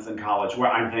like moments in college where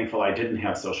I'm thankful I didn't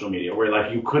have social media, where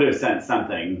like you could have sent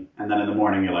something and then in the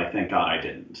morning you're like, thank God I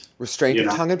didn't. Restraint of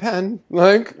tongue and pen.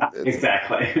 Like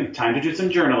exactly. Time to do some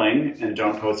journaling and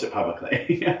don't post it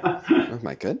publicly. Oh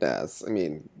my goodness. I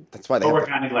mean, that's why we're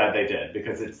kind of glad they did,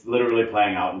 because it's literally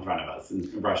playing out in front of us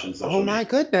in Russian social media. Oh my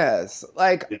goodness.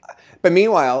 Like, but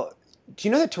meanwhile, do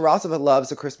you know that Tarasova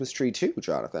loves a Christmas tree too,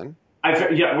 Jonathan?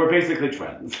 Yeah, we're basically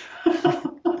twins.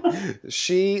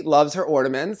 She loves her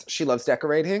ornaments. She loves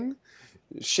decorating.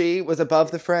 She was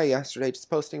above the fray yesterday just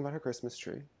posting about her Christmas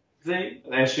tree. See,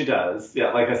 as she does.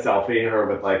 Yeah, like a selfie, her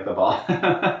with like the ball.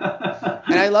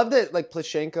 And I love that like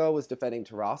Plushenko was defending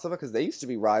Tarasova, because they used to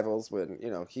be rivals when,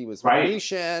 you know, he was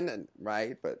Venetian and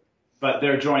but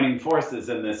they're joining forces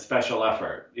in this special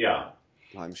effort. Yeah.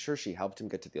 Well, I'm sure she helped him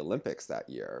get to the Olympics that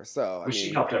year. So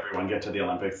she helped everyone get to the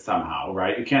Olympics somehow,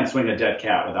 right? You can't swing a dead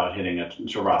cat without hitting a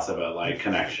Tarasova like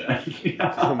connection.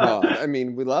 Come on. I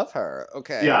mean, we love her.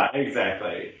 Okay. Yeah,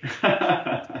 exactly.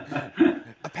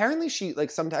 Apparently she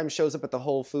like sometimes shows up at the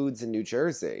Whole Foods in New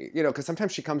Jersey, you know, because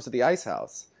sometimes she comes to the Ice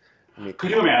House. I mean, could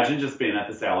you imagine just being at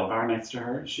the salad bar next to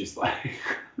her? She's like...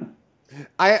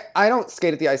 I don't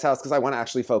skate at the Ice House because I want to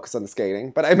actually focus on the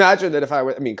skating. But I imagine that if I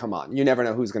were, I mean, come on. You never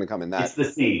know who's going to come in that. It's the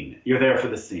scene. You're there for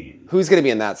the scene. Who's going to be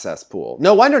in that cesspool?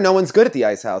 No wonder no one's good at the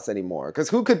Ice House anymore. Because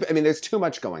who could, I mean, there's too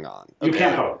much going on. Okay? You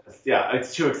can't focus. Yeah,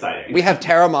 it's too exciting. We have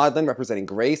Tara Maudlin representing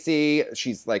Gracie.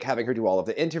 She's like having her do all of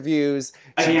the interviews.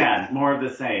 Again, more of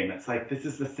the same. It's like, this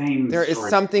is the same There is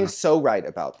something so right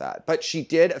about that. But she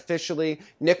did officially,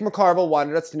 Nick McCarville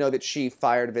wanted us to know that she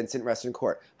fired Vincent Reston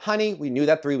Court. Honey, we knew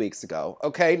that 3 weeks ago.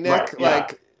 Okay, Nick? Right, yeah.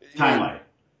 Like, timely.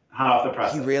 Hot off the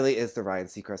press. He really is the Ryan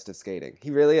Seacrest of skating. He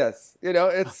really is. You know,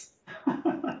 it's...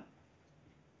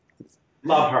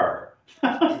 Love her.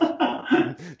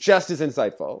 Just as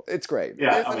insightful. It's great.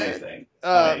 Yeah, amazing.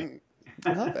 I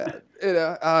love it. You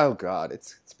know, oh God,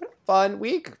 it's been a fun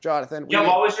week, Jonathan. Yeah,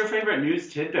 what was your favorite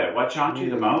news tidbit? What shocked you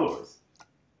the most?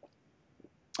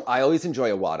 I always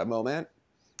enjoy a WADA moment.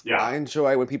 Yeah. I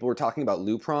enjoy when people were talking about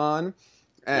Lupron.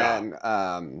 And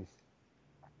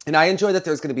I enjoy that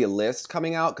there's going to be a list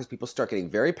coming out because people start getting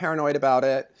very paranoid about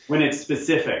it. When it's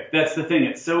specific. That's the thing.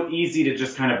 It's so easy to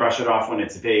just kind of brush it off when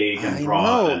it's vague and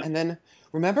broad. I know. And then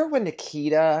remember when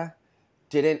Nikita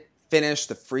didn't finish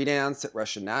the free dance at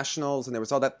Russian Nationals and there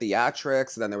was all that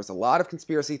theatrics and then there was a lot of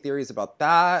conspiracy theories about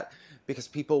that because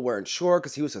people weren't sure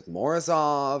because he was with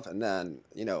Morozov and then,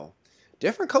 you know,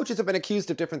 different coaches have been accused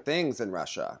of different things in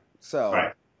Russia. So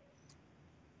right.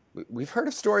 We've heard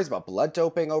of stories about blood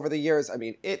doping over the years. I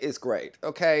mean, it is great,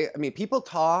 okay? I mean, people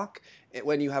talk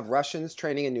when you have Russians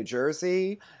training in New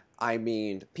Jersey. I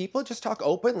mean, people just talk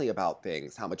openly about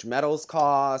things, how much medals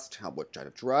cost, what kind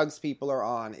of drugs people are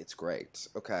on. It's great,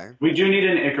 okay? We do need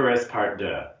an Icarus part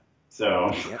 2,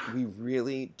 so. Yeah, we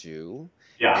really do.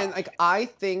 Yeah. And, like, I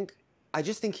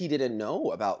just think he didn't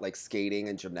know about, like, skating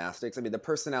and gymnastics. I mean, the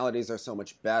personalities are so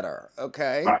much better,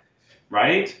 okay?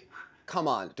 Right? Come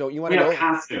on, don't you want to know?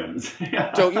 Costumes.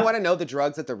 Don't you want to know the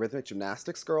drugs that the rhythmic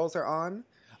gymnastics girls are on?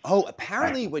 Oh,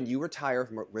 apparently when you retire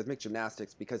from rhythmic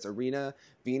gymnastics, because Irina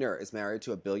Wiener is married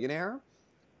to a billionaire,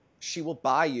 she will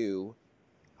buy you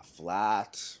a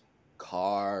flat,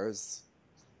 cars,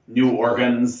 new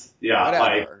organs. Yeah.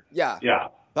 Whatever. Yeah. Yeah.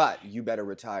 But you better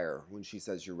retire when she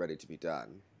says you're ready to be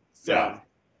done. So, yeah.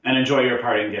 And enjoy your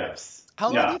parting gifts.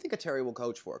 How long do you think Eteri will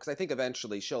coach for? Because I think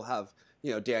eventually she'll have,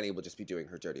 you know, Danny will just be doing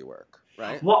her dirty work,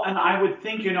 right? Well, and I would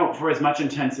think, you know, for as much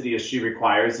intensity as she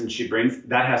requires and she brings,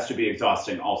 that has to be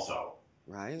exhausting also.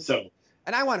 Right. So.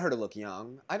 And I want her to look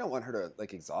young. I don't want her to,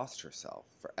 like, exhaust herself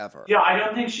forever. Yeah, I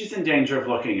don't think she's in danger of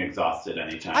looking exhausted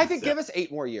anytime I think give us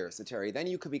 8 more years, Eteri. Then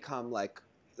you could become, like,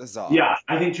 a czar. Yeah,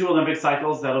 I think 2 Olympic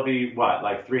cycles, that'll be, what,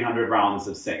 like 300 rounds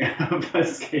of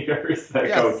skaters that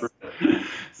go through it.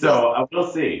 So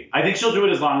we'll see. I think she'll do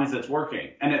it as long as it's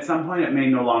working. And at some point it may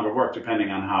no longer work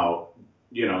depending on how,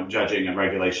 you know, judging and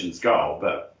regulations go.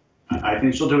 But I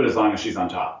think she'll do it as long as she's on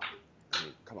top. I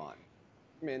mean, come on.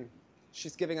 I mean,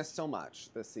 she's giving us so much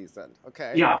this season,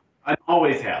 okay? Yeah, it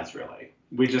always has, really.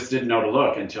 We just didn't know to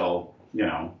look until, you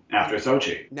know, after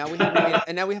Sochi. Now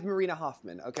we have Marina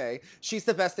Hoffman, okay? She's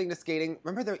the best thing to skating.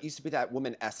 Remember there used to be that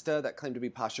woman, Esta, that claimed to be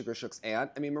Pasha Grishuk's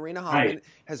aunt? I mean, Marina Hoffman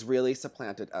has really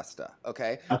supplanted Esta,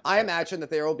 okay? I imagine that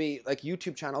there will be, like,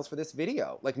 YouTube channels for this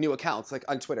video, like new accounts, like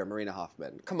on Twitter, Marina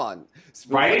Hoffman. Come on.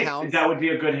 Spoof accounts. That would be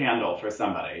a good handle for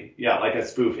somebody. Yeah, like a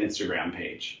spoof Instagram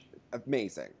page.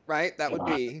 Amazing, right? That would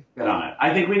be... Get on it.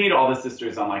 I think we need all the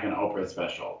sisters on, like, an Oprah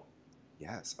special.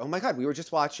 Yes. Oh my God. We were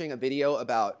just watching a video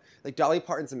about like Dolly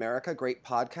Parton's America, great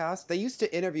podcast. They used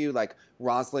to interview like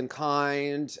Rosalind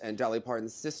Kind and Dolly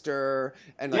Parton's sister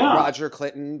and like Roger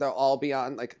Clinton. They'll all be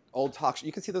on like old talk shows.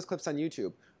 You can see those clips on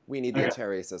YouTube. We need the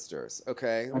Eteri sisters.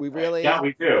 Okay. We really. Yeah,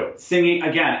 we do. Singing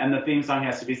again. And the theme song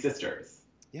has to be sisters.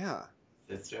 Yeah.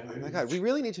 Sisters. Oh my God. We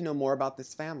really need to know more about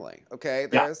this family. Okay.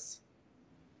 There's.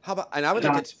 How about, and I would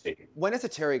like to, when is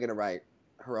Eteri going to write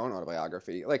her own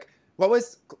autobiography? Like, what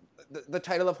was the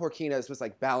title of Jorkina's was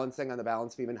like balancing on the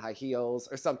balance beam in high heels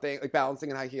or something, like balancing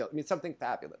in high heels. I mean, something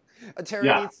fabulous.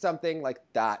 Eteri needs something like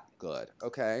that good,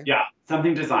 okay? Yeah,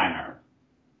 something designer.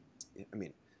 I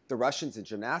mean, the Russians in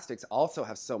gymnastics also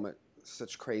have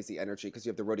such crazy energy because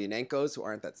you have the Rodionenkos who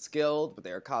aren't that skilled, but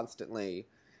they are constantly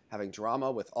having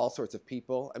drama with all sorts of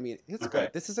people. I mean, it's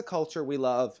good. This is a culture we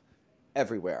love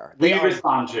everywhere. We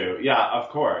respond to, of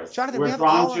course. Jonathan, we're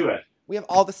drawn to it. We have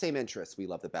all the same interests. We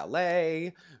love the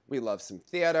ballet. We love some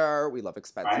theater. We love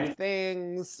expensive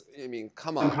things. I mean,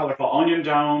 come on. Some colorful onion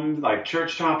domes, like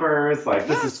church toppers. Like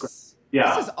this is great.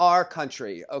 Yeah. This is our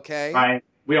country, okay? Right.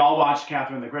 We all watched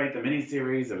Catherine the Great, the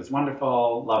miniseries. It was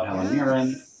wonderful. Love Helen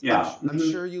Mirren. Yeah. I'm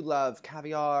sure you love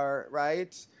caviar,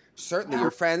 right? Certainly,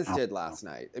 your friends did last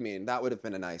night. I mean, that would have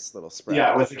been a nice little spread.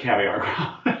 Yeah, it was a caviar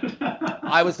crowd.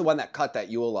 I was the one that cut that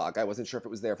Yule log. I wasn't sure if it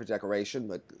was there for decoration,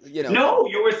 but, you know. No,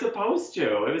 you were supposed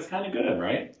to. It was kind of good,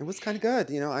 right? It was kind of good.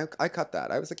 You know, I cut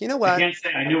that. I was like, you know what? I can't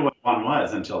say I knew what one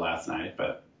was until last night,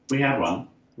 but we had one.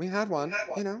 We had one,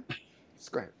 you know. It's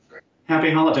great.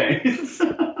 Happy holidays.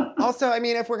 Also, I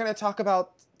mean, if we're going to talk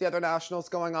about the other nationals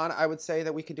going on, I would say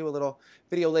that we could do a little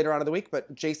video later on in the week,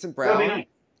 but Jason Brown.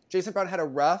 Jason Brown had a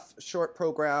rough, short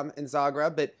program in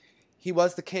Zagreb, but he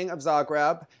was the king of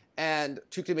Zagreb. And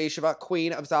Tuktamisheva,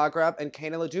 queen of Zagreb, and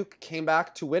Kana Leduc came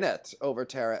back to win it over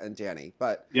Tara and Danny.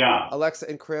 But Alexa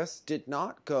and Chris did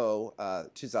not go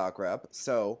to Zagreb,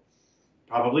 so...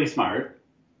 Probably smart.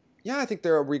 Yeah, I think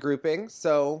they're regrouping,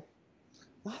 so...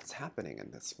 Lots happening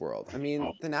in this world. I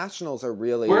mean, the nationals are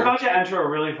really... We're about to enter a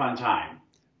really fun time.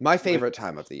 My favorite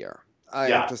time of the year. I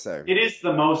have to say. It is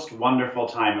the most wonderful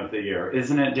time of the year,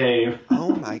 isn't it, Dave?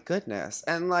 Oh my goodness.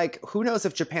 And like, who knows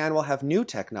if Japan will have new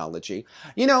technology?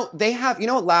 You know, they have,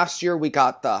 last year we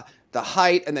got the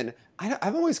height, and then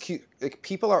I'm always cute. Like,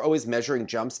 people are always measuring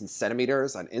jumps in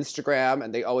centimeters on Instagram,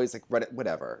 and they always like Reddit,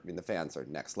 whatever. I mean, the fans are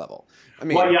next level. I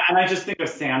mean, well, yeah, and I just think of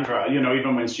Sandra.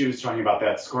 Even when she was talking about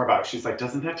that score box, she's like,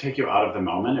 "Doesn't that take you out of the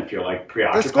moment if you're like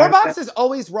preoccupied?" The score box is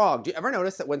always wrong. Do you ever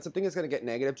notice that when something is going to get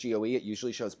negative GOE, it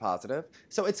usually shows positive?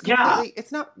 So it's completely,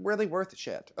 it's not really worth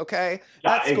shit. Okay.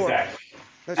 Yeah, exactly.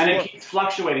 And it keeps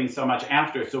fluctuating so much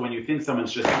after. So when you think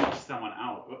someone's just pushed someone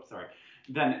out,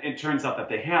 then it turns out that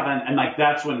they haven't. And like,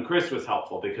 that's when Chris was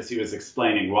helpful, because he was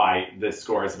explaining why this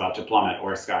score is about to plummet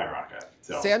or skyrocket.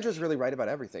 So Sandra's really right about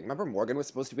everything. Remember, Morgan was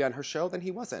supposed to be on her show, then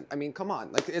he wasn't. I mean, come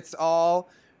on. Like, it's all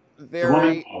very... The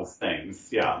woman knows things,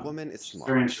 yeah. The woman is smart.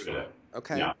 Very intuitive.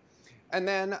 Okay. Yeah. And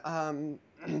then,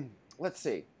 let's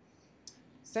see.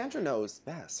 Sandra knows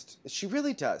best. She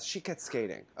really does. She gets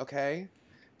skating, okay?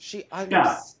 She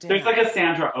understands. Yeah. There's like a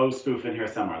Sandra Oh spoof in here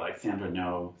somewhere, like Sandra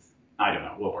knows. I don't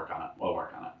know. We'll work on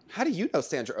it. How do you know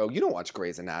Sandra Oh? You don't watch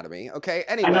Grey's Anatomy, okay?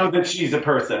 Anyway. I know that she's a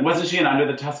person. Wasn't she in Under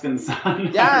the Tuscan Sun?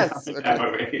 Yes.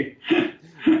 Okay.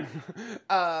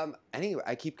 Anyway,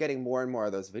 I keep getting more and more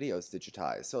of those videos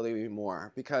digitized, so there'll be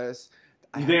more, because...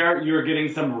 You're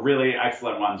getting some really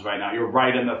excellent ones right now. You're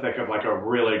right in the thick of like a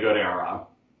really good era.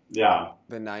 Yeah.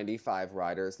 The 95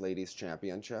 Riders Ladies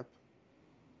Championship.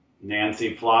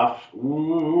 Nancy Fluff.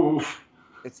 Oof.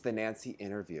 It's the Nancy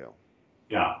interview.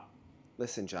 Yeah.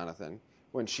 Listen, Jonathan,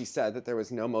 when she said that there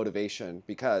was no motivation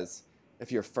because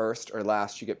if you're first or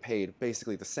last, you get paid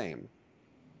basically the same.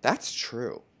 That's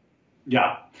true.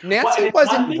 Yeah. Nancy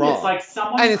wasn't wrong. It's like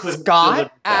someone and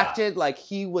Scott acted like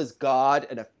he was God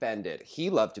and offended.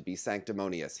 He loved to be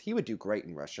sanctimonious. He would do great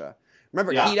in Russia.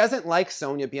 Remember, he doesn't like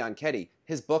Sonia Bianchetti.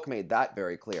 His book made that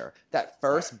very clear. That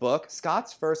first book,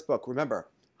 Scott's first book, remember,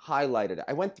 highlighted it.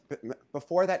 I went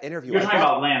before that interview. You're talking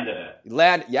about landed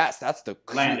it. Yes, that's the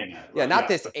landing it. Right? Yeah, not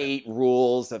this 8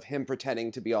 rules of him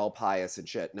pretending to be all pious and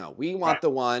shit. No, we want the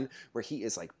one where he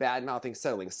is like bad mouthing,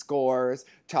 settling scores,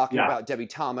 talking about Debbie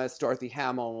Thomas, Dorothy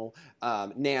Hamill,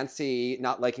 Nancy,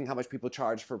 not liking how much people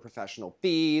charge for professional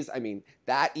fees. I mean,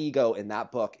 that ego in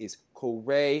that book is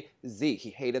crazy. He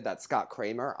hated that Scott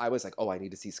Kramer. I was like, oh, I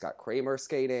need to see Scott Kramer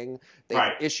skating. They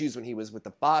had issues when he was with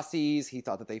the Bossies. He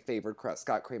thought that they favored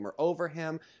Scott Kramer over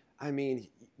him. I mean,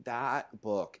 that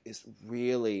book is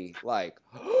really like...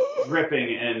 dripping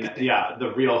in,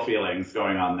 the real feelings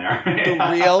going on there. The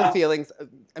real feelings.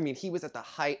 I mean, he was at the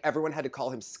height. Everyone had to call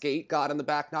him Skate God in the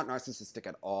back. Not narcissistic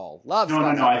at all. Love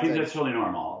Scott. No. I think that's totally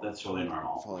normal. That's totally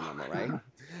normal. Totally normal, right?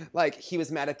 Like, he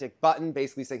was mad at Dick Button,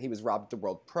 basically saying he was robbed at the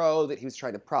World Pro, that he was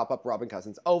trying to prop up Robin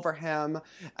Cousins over him,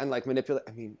 and like manipulate.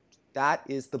 I mean, that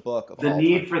is the book of the all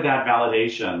need time. For that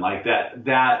validation, like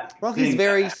that. Well, he's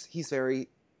very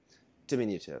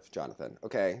diminutive, Jonathan.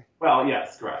 Okay. Well,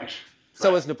 yes, correct.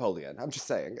 So is Napoleon. I'm just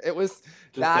saying.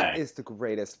 That is the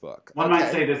greatest book. One might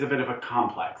say there's a bit of a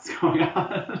complex going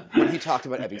on. When he talked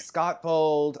about Evie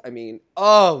Scottfold, I mean,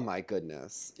 oh my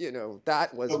goodness.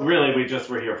 That was... But really, we just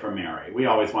were here for Mary. We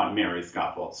always want Mary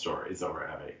Scottfold stories over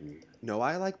Evie. No,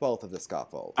 I like both of the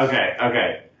Scottfolds.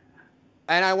 Okay.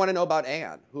 And I want to know about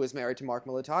Anne, who is married to Mark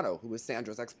Militano, who was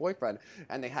Sandra's ex-boyfriend.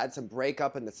 And they had some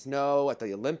breakup in the snow at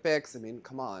the Olympics. I mean,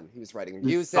 come on. He was writing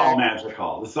music. This is all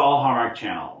magical. This is all Hallmark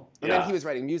Channel. And then he was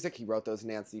writing music. He wrote those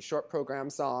Nancy short program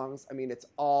songs. I mean, it's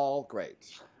all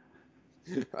great.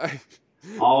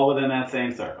 All within that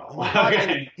same circle. Oh my God.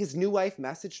 And his new wife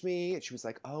messaged me, and she was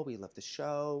like, oh, we love the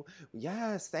show.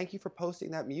 Yes, thank you for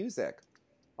posting that music.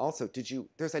 Also,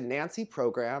 there's a Nancy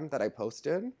program that I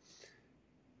posted.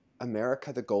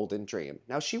 America the Golden Dream.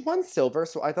 Now, she won silver,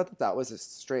 so I thought that was a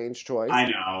strange choice. I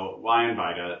know. Why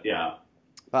invite it? Yeah.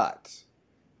 But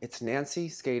it's Nancy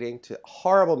skating to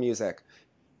horrible music.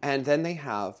 And then they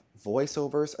have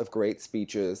voiceovers of great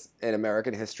speeches in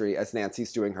American history as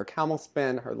Nancy's doing her camel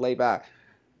spin, her layback.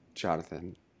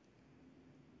 Jonathan.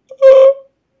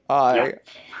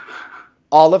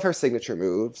 All of her signature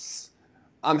moves.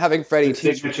 I'm having Freddie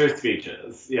teach signature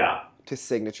speeches. Yeah. To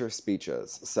signature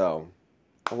speeches. So...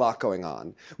 a lot going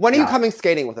on. When are you coming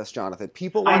skating with us, Jonathan?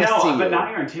 People want to see you. I know, but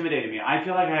now you're intimidating me. I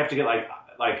feel like I have to get like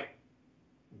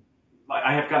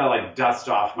I have got to like dust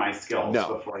off my skills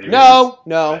before you. No.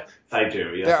 Yes, I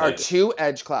do. Yes, there are 2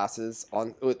 edge classes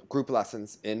on group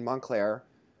lessons in Montclair.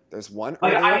 There's one.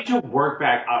 Like I need to work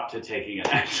back up to taking an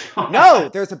edge class. No,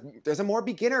 there's a more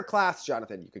beginner class,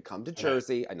 Jonathan. You could come to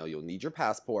Jersey. I know you'll need your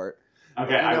passport.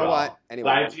 Okay, you know what?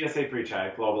 Anyway, I have GSA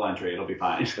pre-check, global entry. It'll be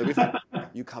fine. It'll be fine.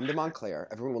 You come to Montclair.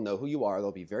 Everyone will know who you are.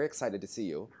 They'll be very excited to see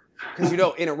you. Because, you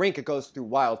know, in a rink, it goes through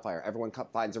wildfire. Everyone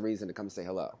finds a reason to come say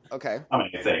hello. Okay.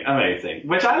 Amazing, amazing.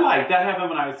 Which I like. That happened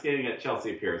when I was skating at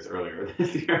Chelsea Piers earlier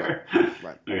this year.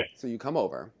 Right. Okay. So you come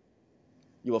over.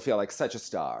 You will feel like such a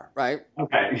star, right?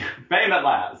 Okay. Fame at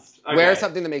last. Okay. Wear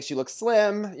something that makes you look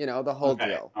slim, you know, the whole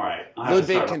deal. All right.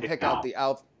 Ludwig can pick out the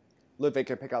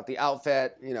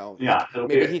outfit, you know. Yeah.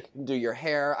 Maybe he can do your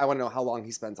hair. I want to know how long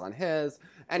he spends on his.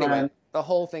 Anyway, the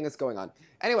whole thing is going on.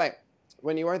 Anyway,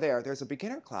 when you are there, there's a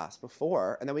beginner class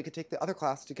before, and then we could take the other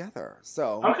class together.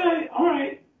 So. Okay. All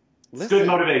right. It's good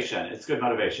motivation. It's good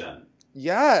motivation.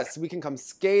 Yes, we can come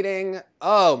skating.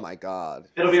 Oh my God.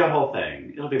 It'll be a whole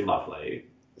thing. It'll be lovely.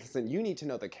 Listen, you need to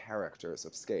know the characters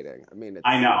of skating. I mean,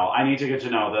 I know. I need to get to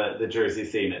know the Jersey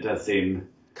scene. It does seem.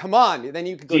 Come on, then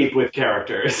you could go deep with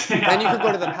characters. Then you could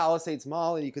go to the Palisades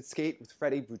Mall and you could skate with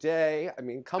Freddie Boudet. I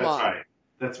mean, come on. Right.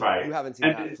 That's right. You haven't seen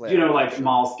that flair. You know, like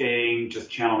mall skating, just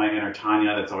channel my inner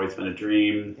Tanya. That's always been a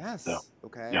dream. Yes. So,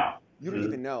 okay. Yeah. You don't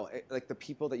even know. Like the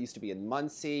people that used to be in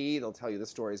Muncie, they'll tell you the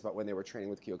stories about when they were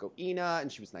training with Kyoko Ina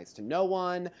and she was nice to no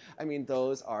one. I mean,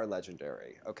 those are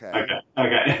legendary. Okay.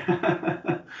 Okay.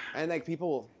 And like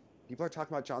people are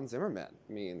talking about John Zimmerman.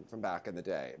 I mean, from back in the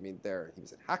day. I mean, he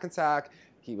was in Hackensack.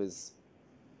 He was,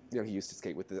 you know, he used to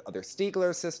skate with the other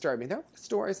Stiegler sister. I mean, there are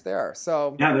stories there.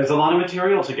 So yeah, there's a lot of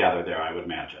material to gather there, I would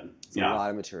imagine. It's a lot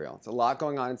of material. It's a lot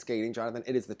going on in skating, Jonathan.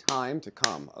 It is the time to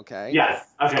come, okay? Yes.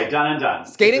 Okay, done and done.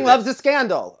 Skating loves a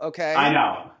scandal, okay? I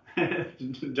know.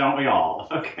 Don't we all?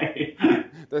 Okay.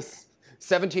 There's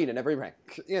 17 in every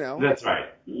rank, you know? That's right.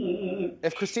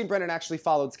 If Christine Brennan actually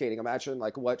followed skating, imagine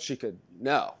like what she could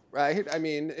know, right? I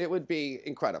mean, it would be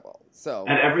incredible. So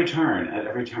at every turn,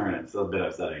 it's a bit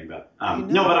upsetting, but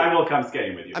no, but I will come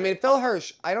skating with you. I mean, Phil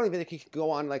Hirsch, I don't even think he could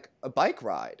go on like a bike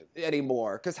ride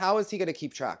anymore, because how is he going to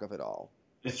keep track of it all?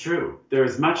 It's true.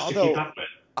 There's much to keep up with.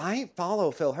 I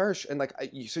follow Phil Hirsch, and like,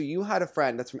 so you had a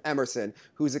friend that's from Emerson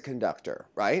who's a conductor,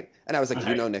 right? And I was like,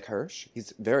 You know Nick Hirsch?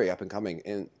 He's very up and coming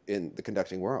in the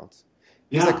conducting world.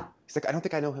 He's like, I don't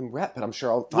think I know him rep, but I'm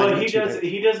sure I'll find him. Well,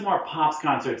 he does more pops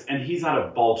concerts, and he's out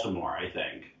of Baltimore, I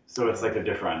think. So it's like a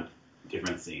different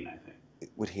scene, I think.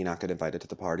 Would he not get invited to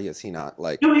the party? Is he not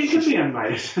like? No, he could be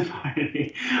invited to the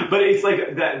party, but it's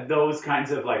like that. Those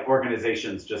kinds of like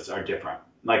organizations just are different,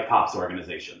 like pops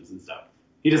organizations and stuff.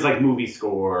 He does like movie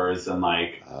scores and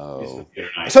like. Oh.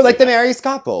 So like the Mary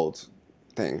Scotbold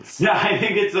things. Yeah, I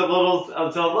think it's a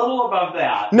little above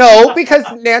that. No, because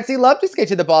Nancy loved to skate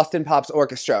to the Boston Pops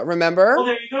Orchestra. Remember? Well,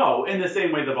 there you go. In the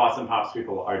same way, the Boston Pops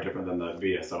people are different than the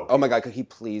VSO. Oh my God, could he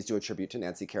please do a tribute to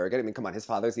Nancy Kerrigan? I mean, come on, his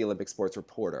father's the Olympic sports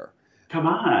reporter. Come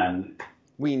on.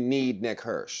 We need Nick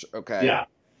Hirsch. Okay. Yeah.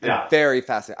 Yeah. Very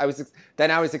fascinating.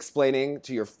 I was explaining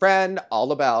to your friend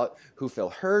all about who Phil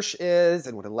Hirsch is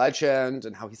and what a legend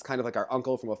and how he's kind of like our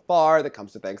uncle from afar that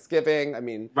comes to Thanksgiving. I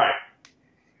mean, right.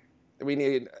 Come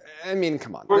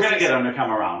on. We're going to get them to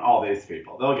come around, all these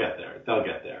people. They'll get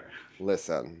there.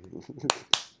 Listen.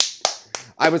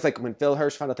 I was like, when Phil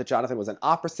Hirsch found out that Jonathan was an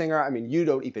opera singer, I mean, you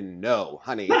don't even know,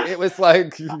 honey. It was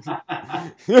like... we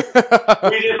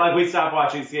stopped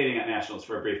watching skating at Nationals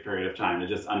for a brief period of time to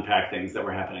just unpack things that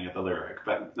were happening at the Lyric.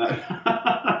 But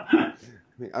I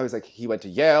was like, he went to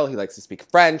Yale, he likes to speak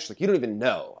French. Like, you don't even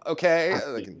know, okay?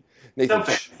 Like, Nathan,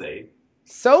 so fancy.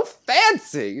 So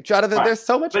fancy. Jonathan, right. There's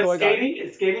so much going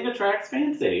on. Skating attracts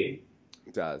fancy.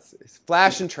 It does. It's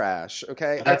flash and trash,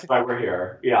 okay? That's why we're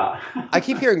here, yeah. I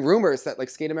keep hearing rumors that, like,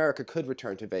 Skate America could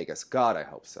return to Vegas. God, I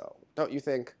hope so. Don't you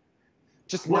think?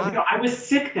 I was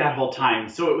sick that whole time,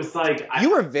 so it was like...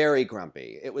 You were very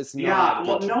grumpy. It was not... Yeah,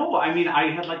 well, no, I mean,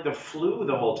 I had, like, the flu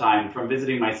the whole time from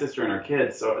visiting my sister and her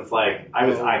kids, so it was like, I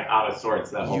was out of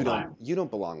sorts that whole time. You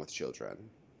don't belong with children.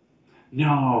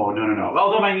 No.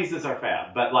 Although my nieces are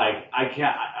fab, but, like,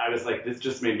 I was like, this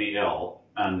just made me ill,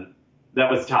 and... That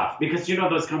was tough because, you know,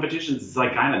 those competitions is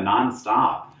like kind of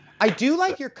nonstop. I do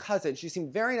like your cousin. She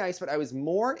seemed very nice, but I was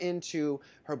more into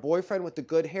her boyfriend with the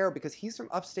good hair because he's from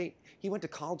upstate. He went to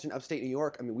college in upstate New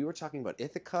York. I mean, we were talking about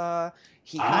Ithaca.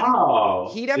 Did he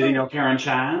know Karen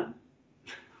Chan?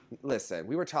 Listen,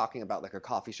 we were talking about like a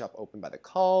coffee shop opened by the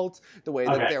cult, the way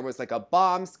that there was like a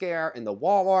bomb scare in the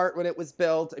Walmart when it was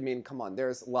built. I mean, come on,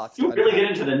 there's lots. You really get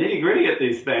into the nitty gritty at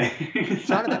these things.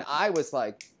 Jonathan, I was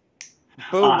like...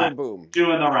 Boom.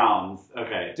 Doing the rounds.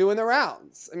 Okay. Doing the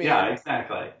rounds. I mean, yeah,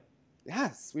 exactly.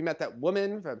 Yes. We met that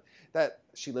woman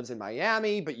she lives in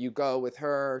Miami, but you go with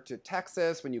her to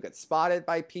Texas when you get spotted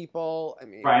by people. I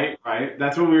mean. Right.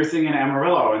 That's when we were singing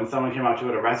Amarillo and someone came up to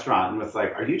her at a restaurant and was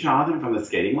like, "Are you Jonathan from the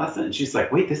skating lesson?" And she's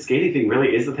like, "Wait, this skating thing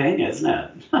really is a thing, isn't it?"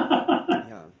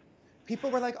 Yeah. People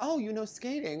were like, "Oh, you know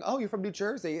skating. Oh, you're from New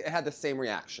Jersey." It had the same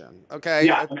reaction. Okay.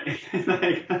 Yeah.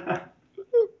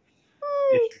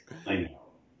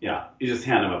 You just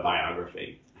hand him a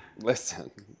biography.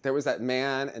 Listen, there was that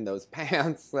man in those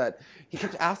pants that he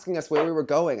kept asking us where we were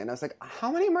going. And I was like,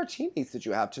 how many martinis did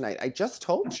you have tonight? I just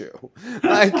told you.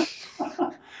 Like,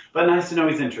 but nice to know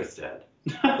he's interested.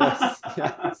 Yes.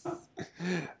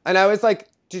 And I was like,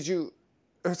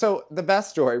 so the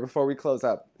best story before we close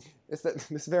up is that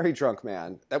this very drunk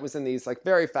man that was in these like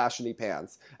very fashiony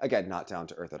pants, again, not down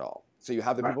to earth at all. So you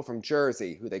have the people from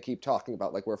Jersey who they keep talking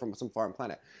about like we're from some foreign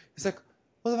planet. He's like,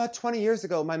 well, about 20 years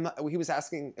ago, he was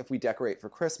asking if we decorate for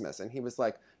Christmas. And he was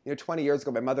like, 20 years ago,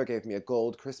 my mother gave me a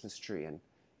gold Christmas tree. And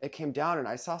it came down and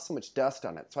I saw so much dust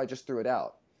on it. So I just threw it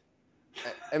out.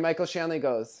 And Michael Shanley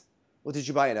goes, well, did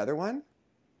you buy another one?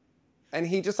 And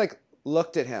he just like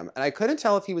looked at him. And I couldn't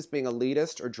tell if he was being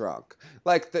elitist or drunk.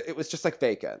 Like it was just like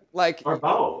vacant. Like, or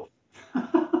both.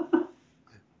 Have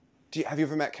you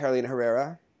ever met Carolina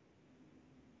Herrera?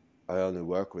 I only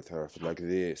work with her for like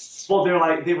this. Well, they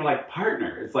were like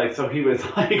partners. Like, so he was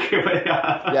like,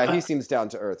 yeah, he seems down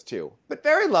to earth too, but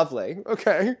very lovely.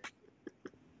 Okay.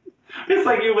 It's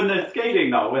like you when they're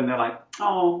skating though, when they're like,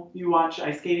 oh, you watch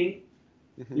ice skating?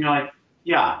 And you're like,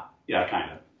 yeah,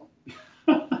 kind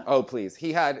of. Oh, please.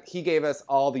 He gave us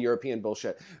all the European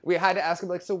bullshit. We had to ask him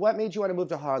like, so what made you want to move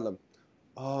to Harlem?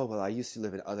 Oh, well, I used to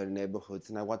live in other neighborhoods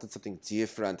and I wanted something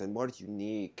different and more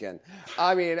unique. And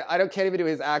I mean, can't even do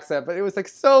his accent, but it was like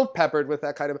so peppered with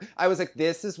that kind of, I was like,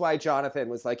 this is why Jonathan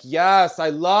was like, yes,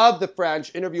 I love the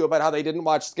French interview about how they didn't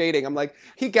watch skating. I'm like,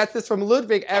 he gets this from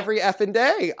Ludwig every effing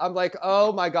day. I'm like,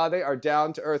 oh my God, they are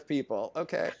down to earth people.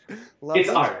 Okay. It's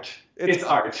art. It's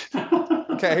art.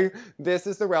 Okay. This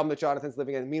is the realm that Jonathan's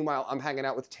living in. Meanwhile, I'm hanging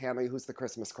out with Tammy, who's the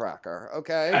Christmas cracker.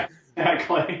 Okay.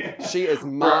 Exactly. She is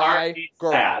my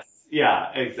girl. Ass.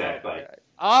 Yeah, exactly. Okay.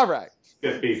 All right.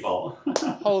 Good people.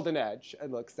 Hold an edge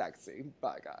and look sexy.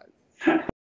 Bye, guys.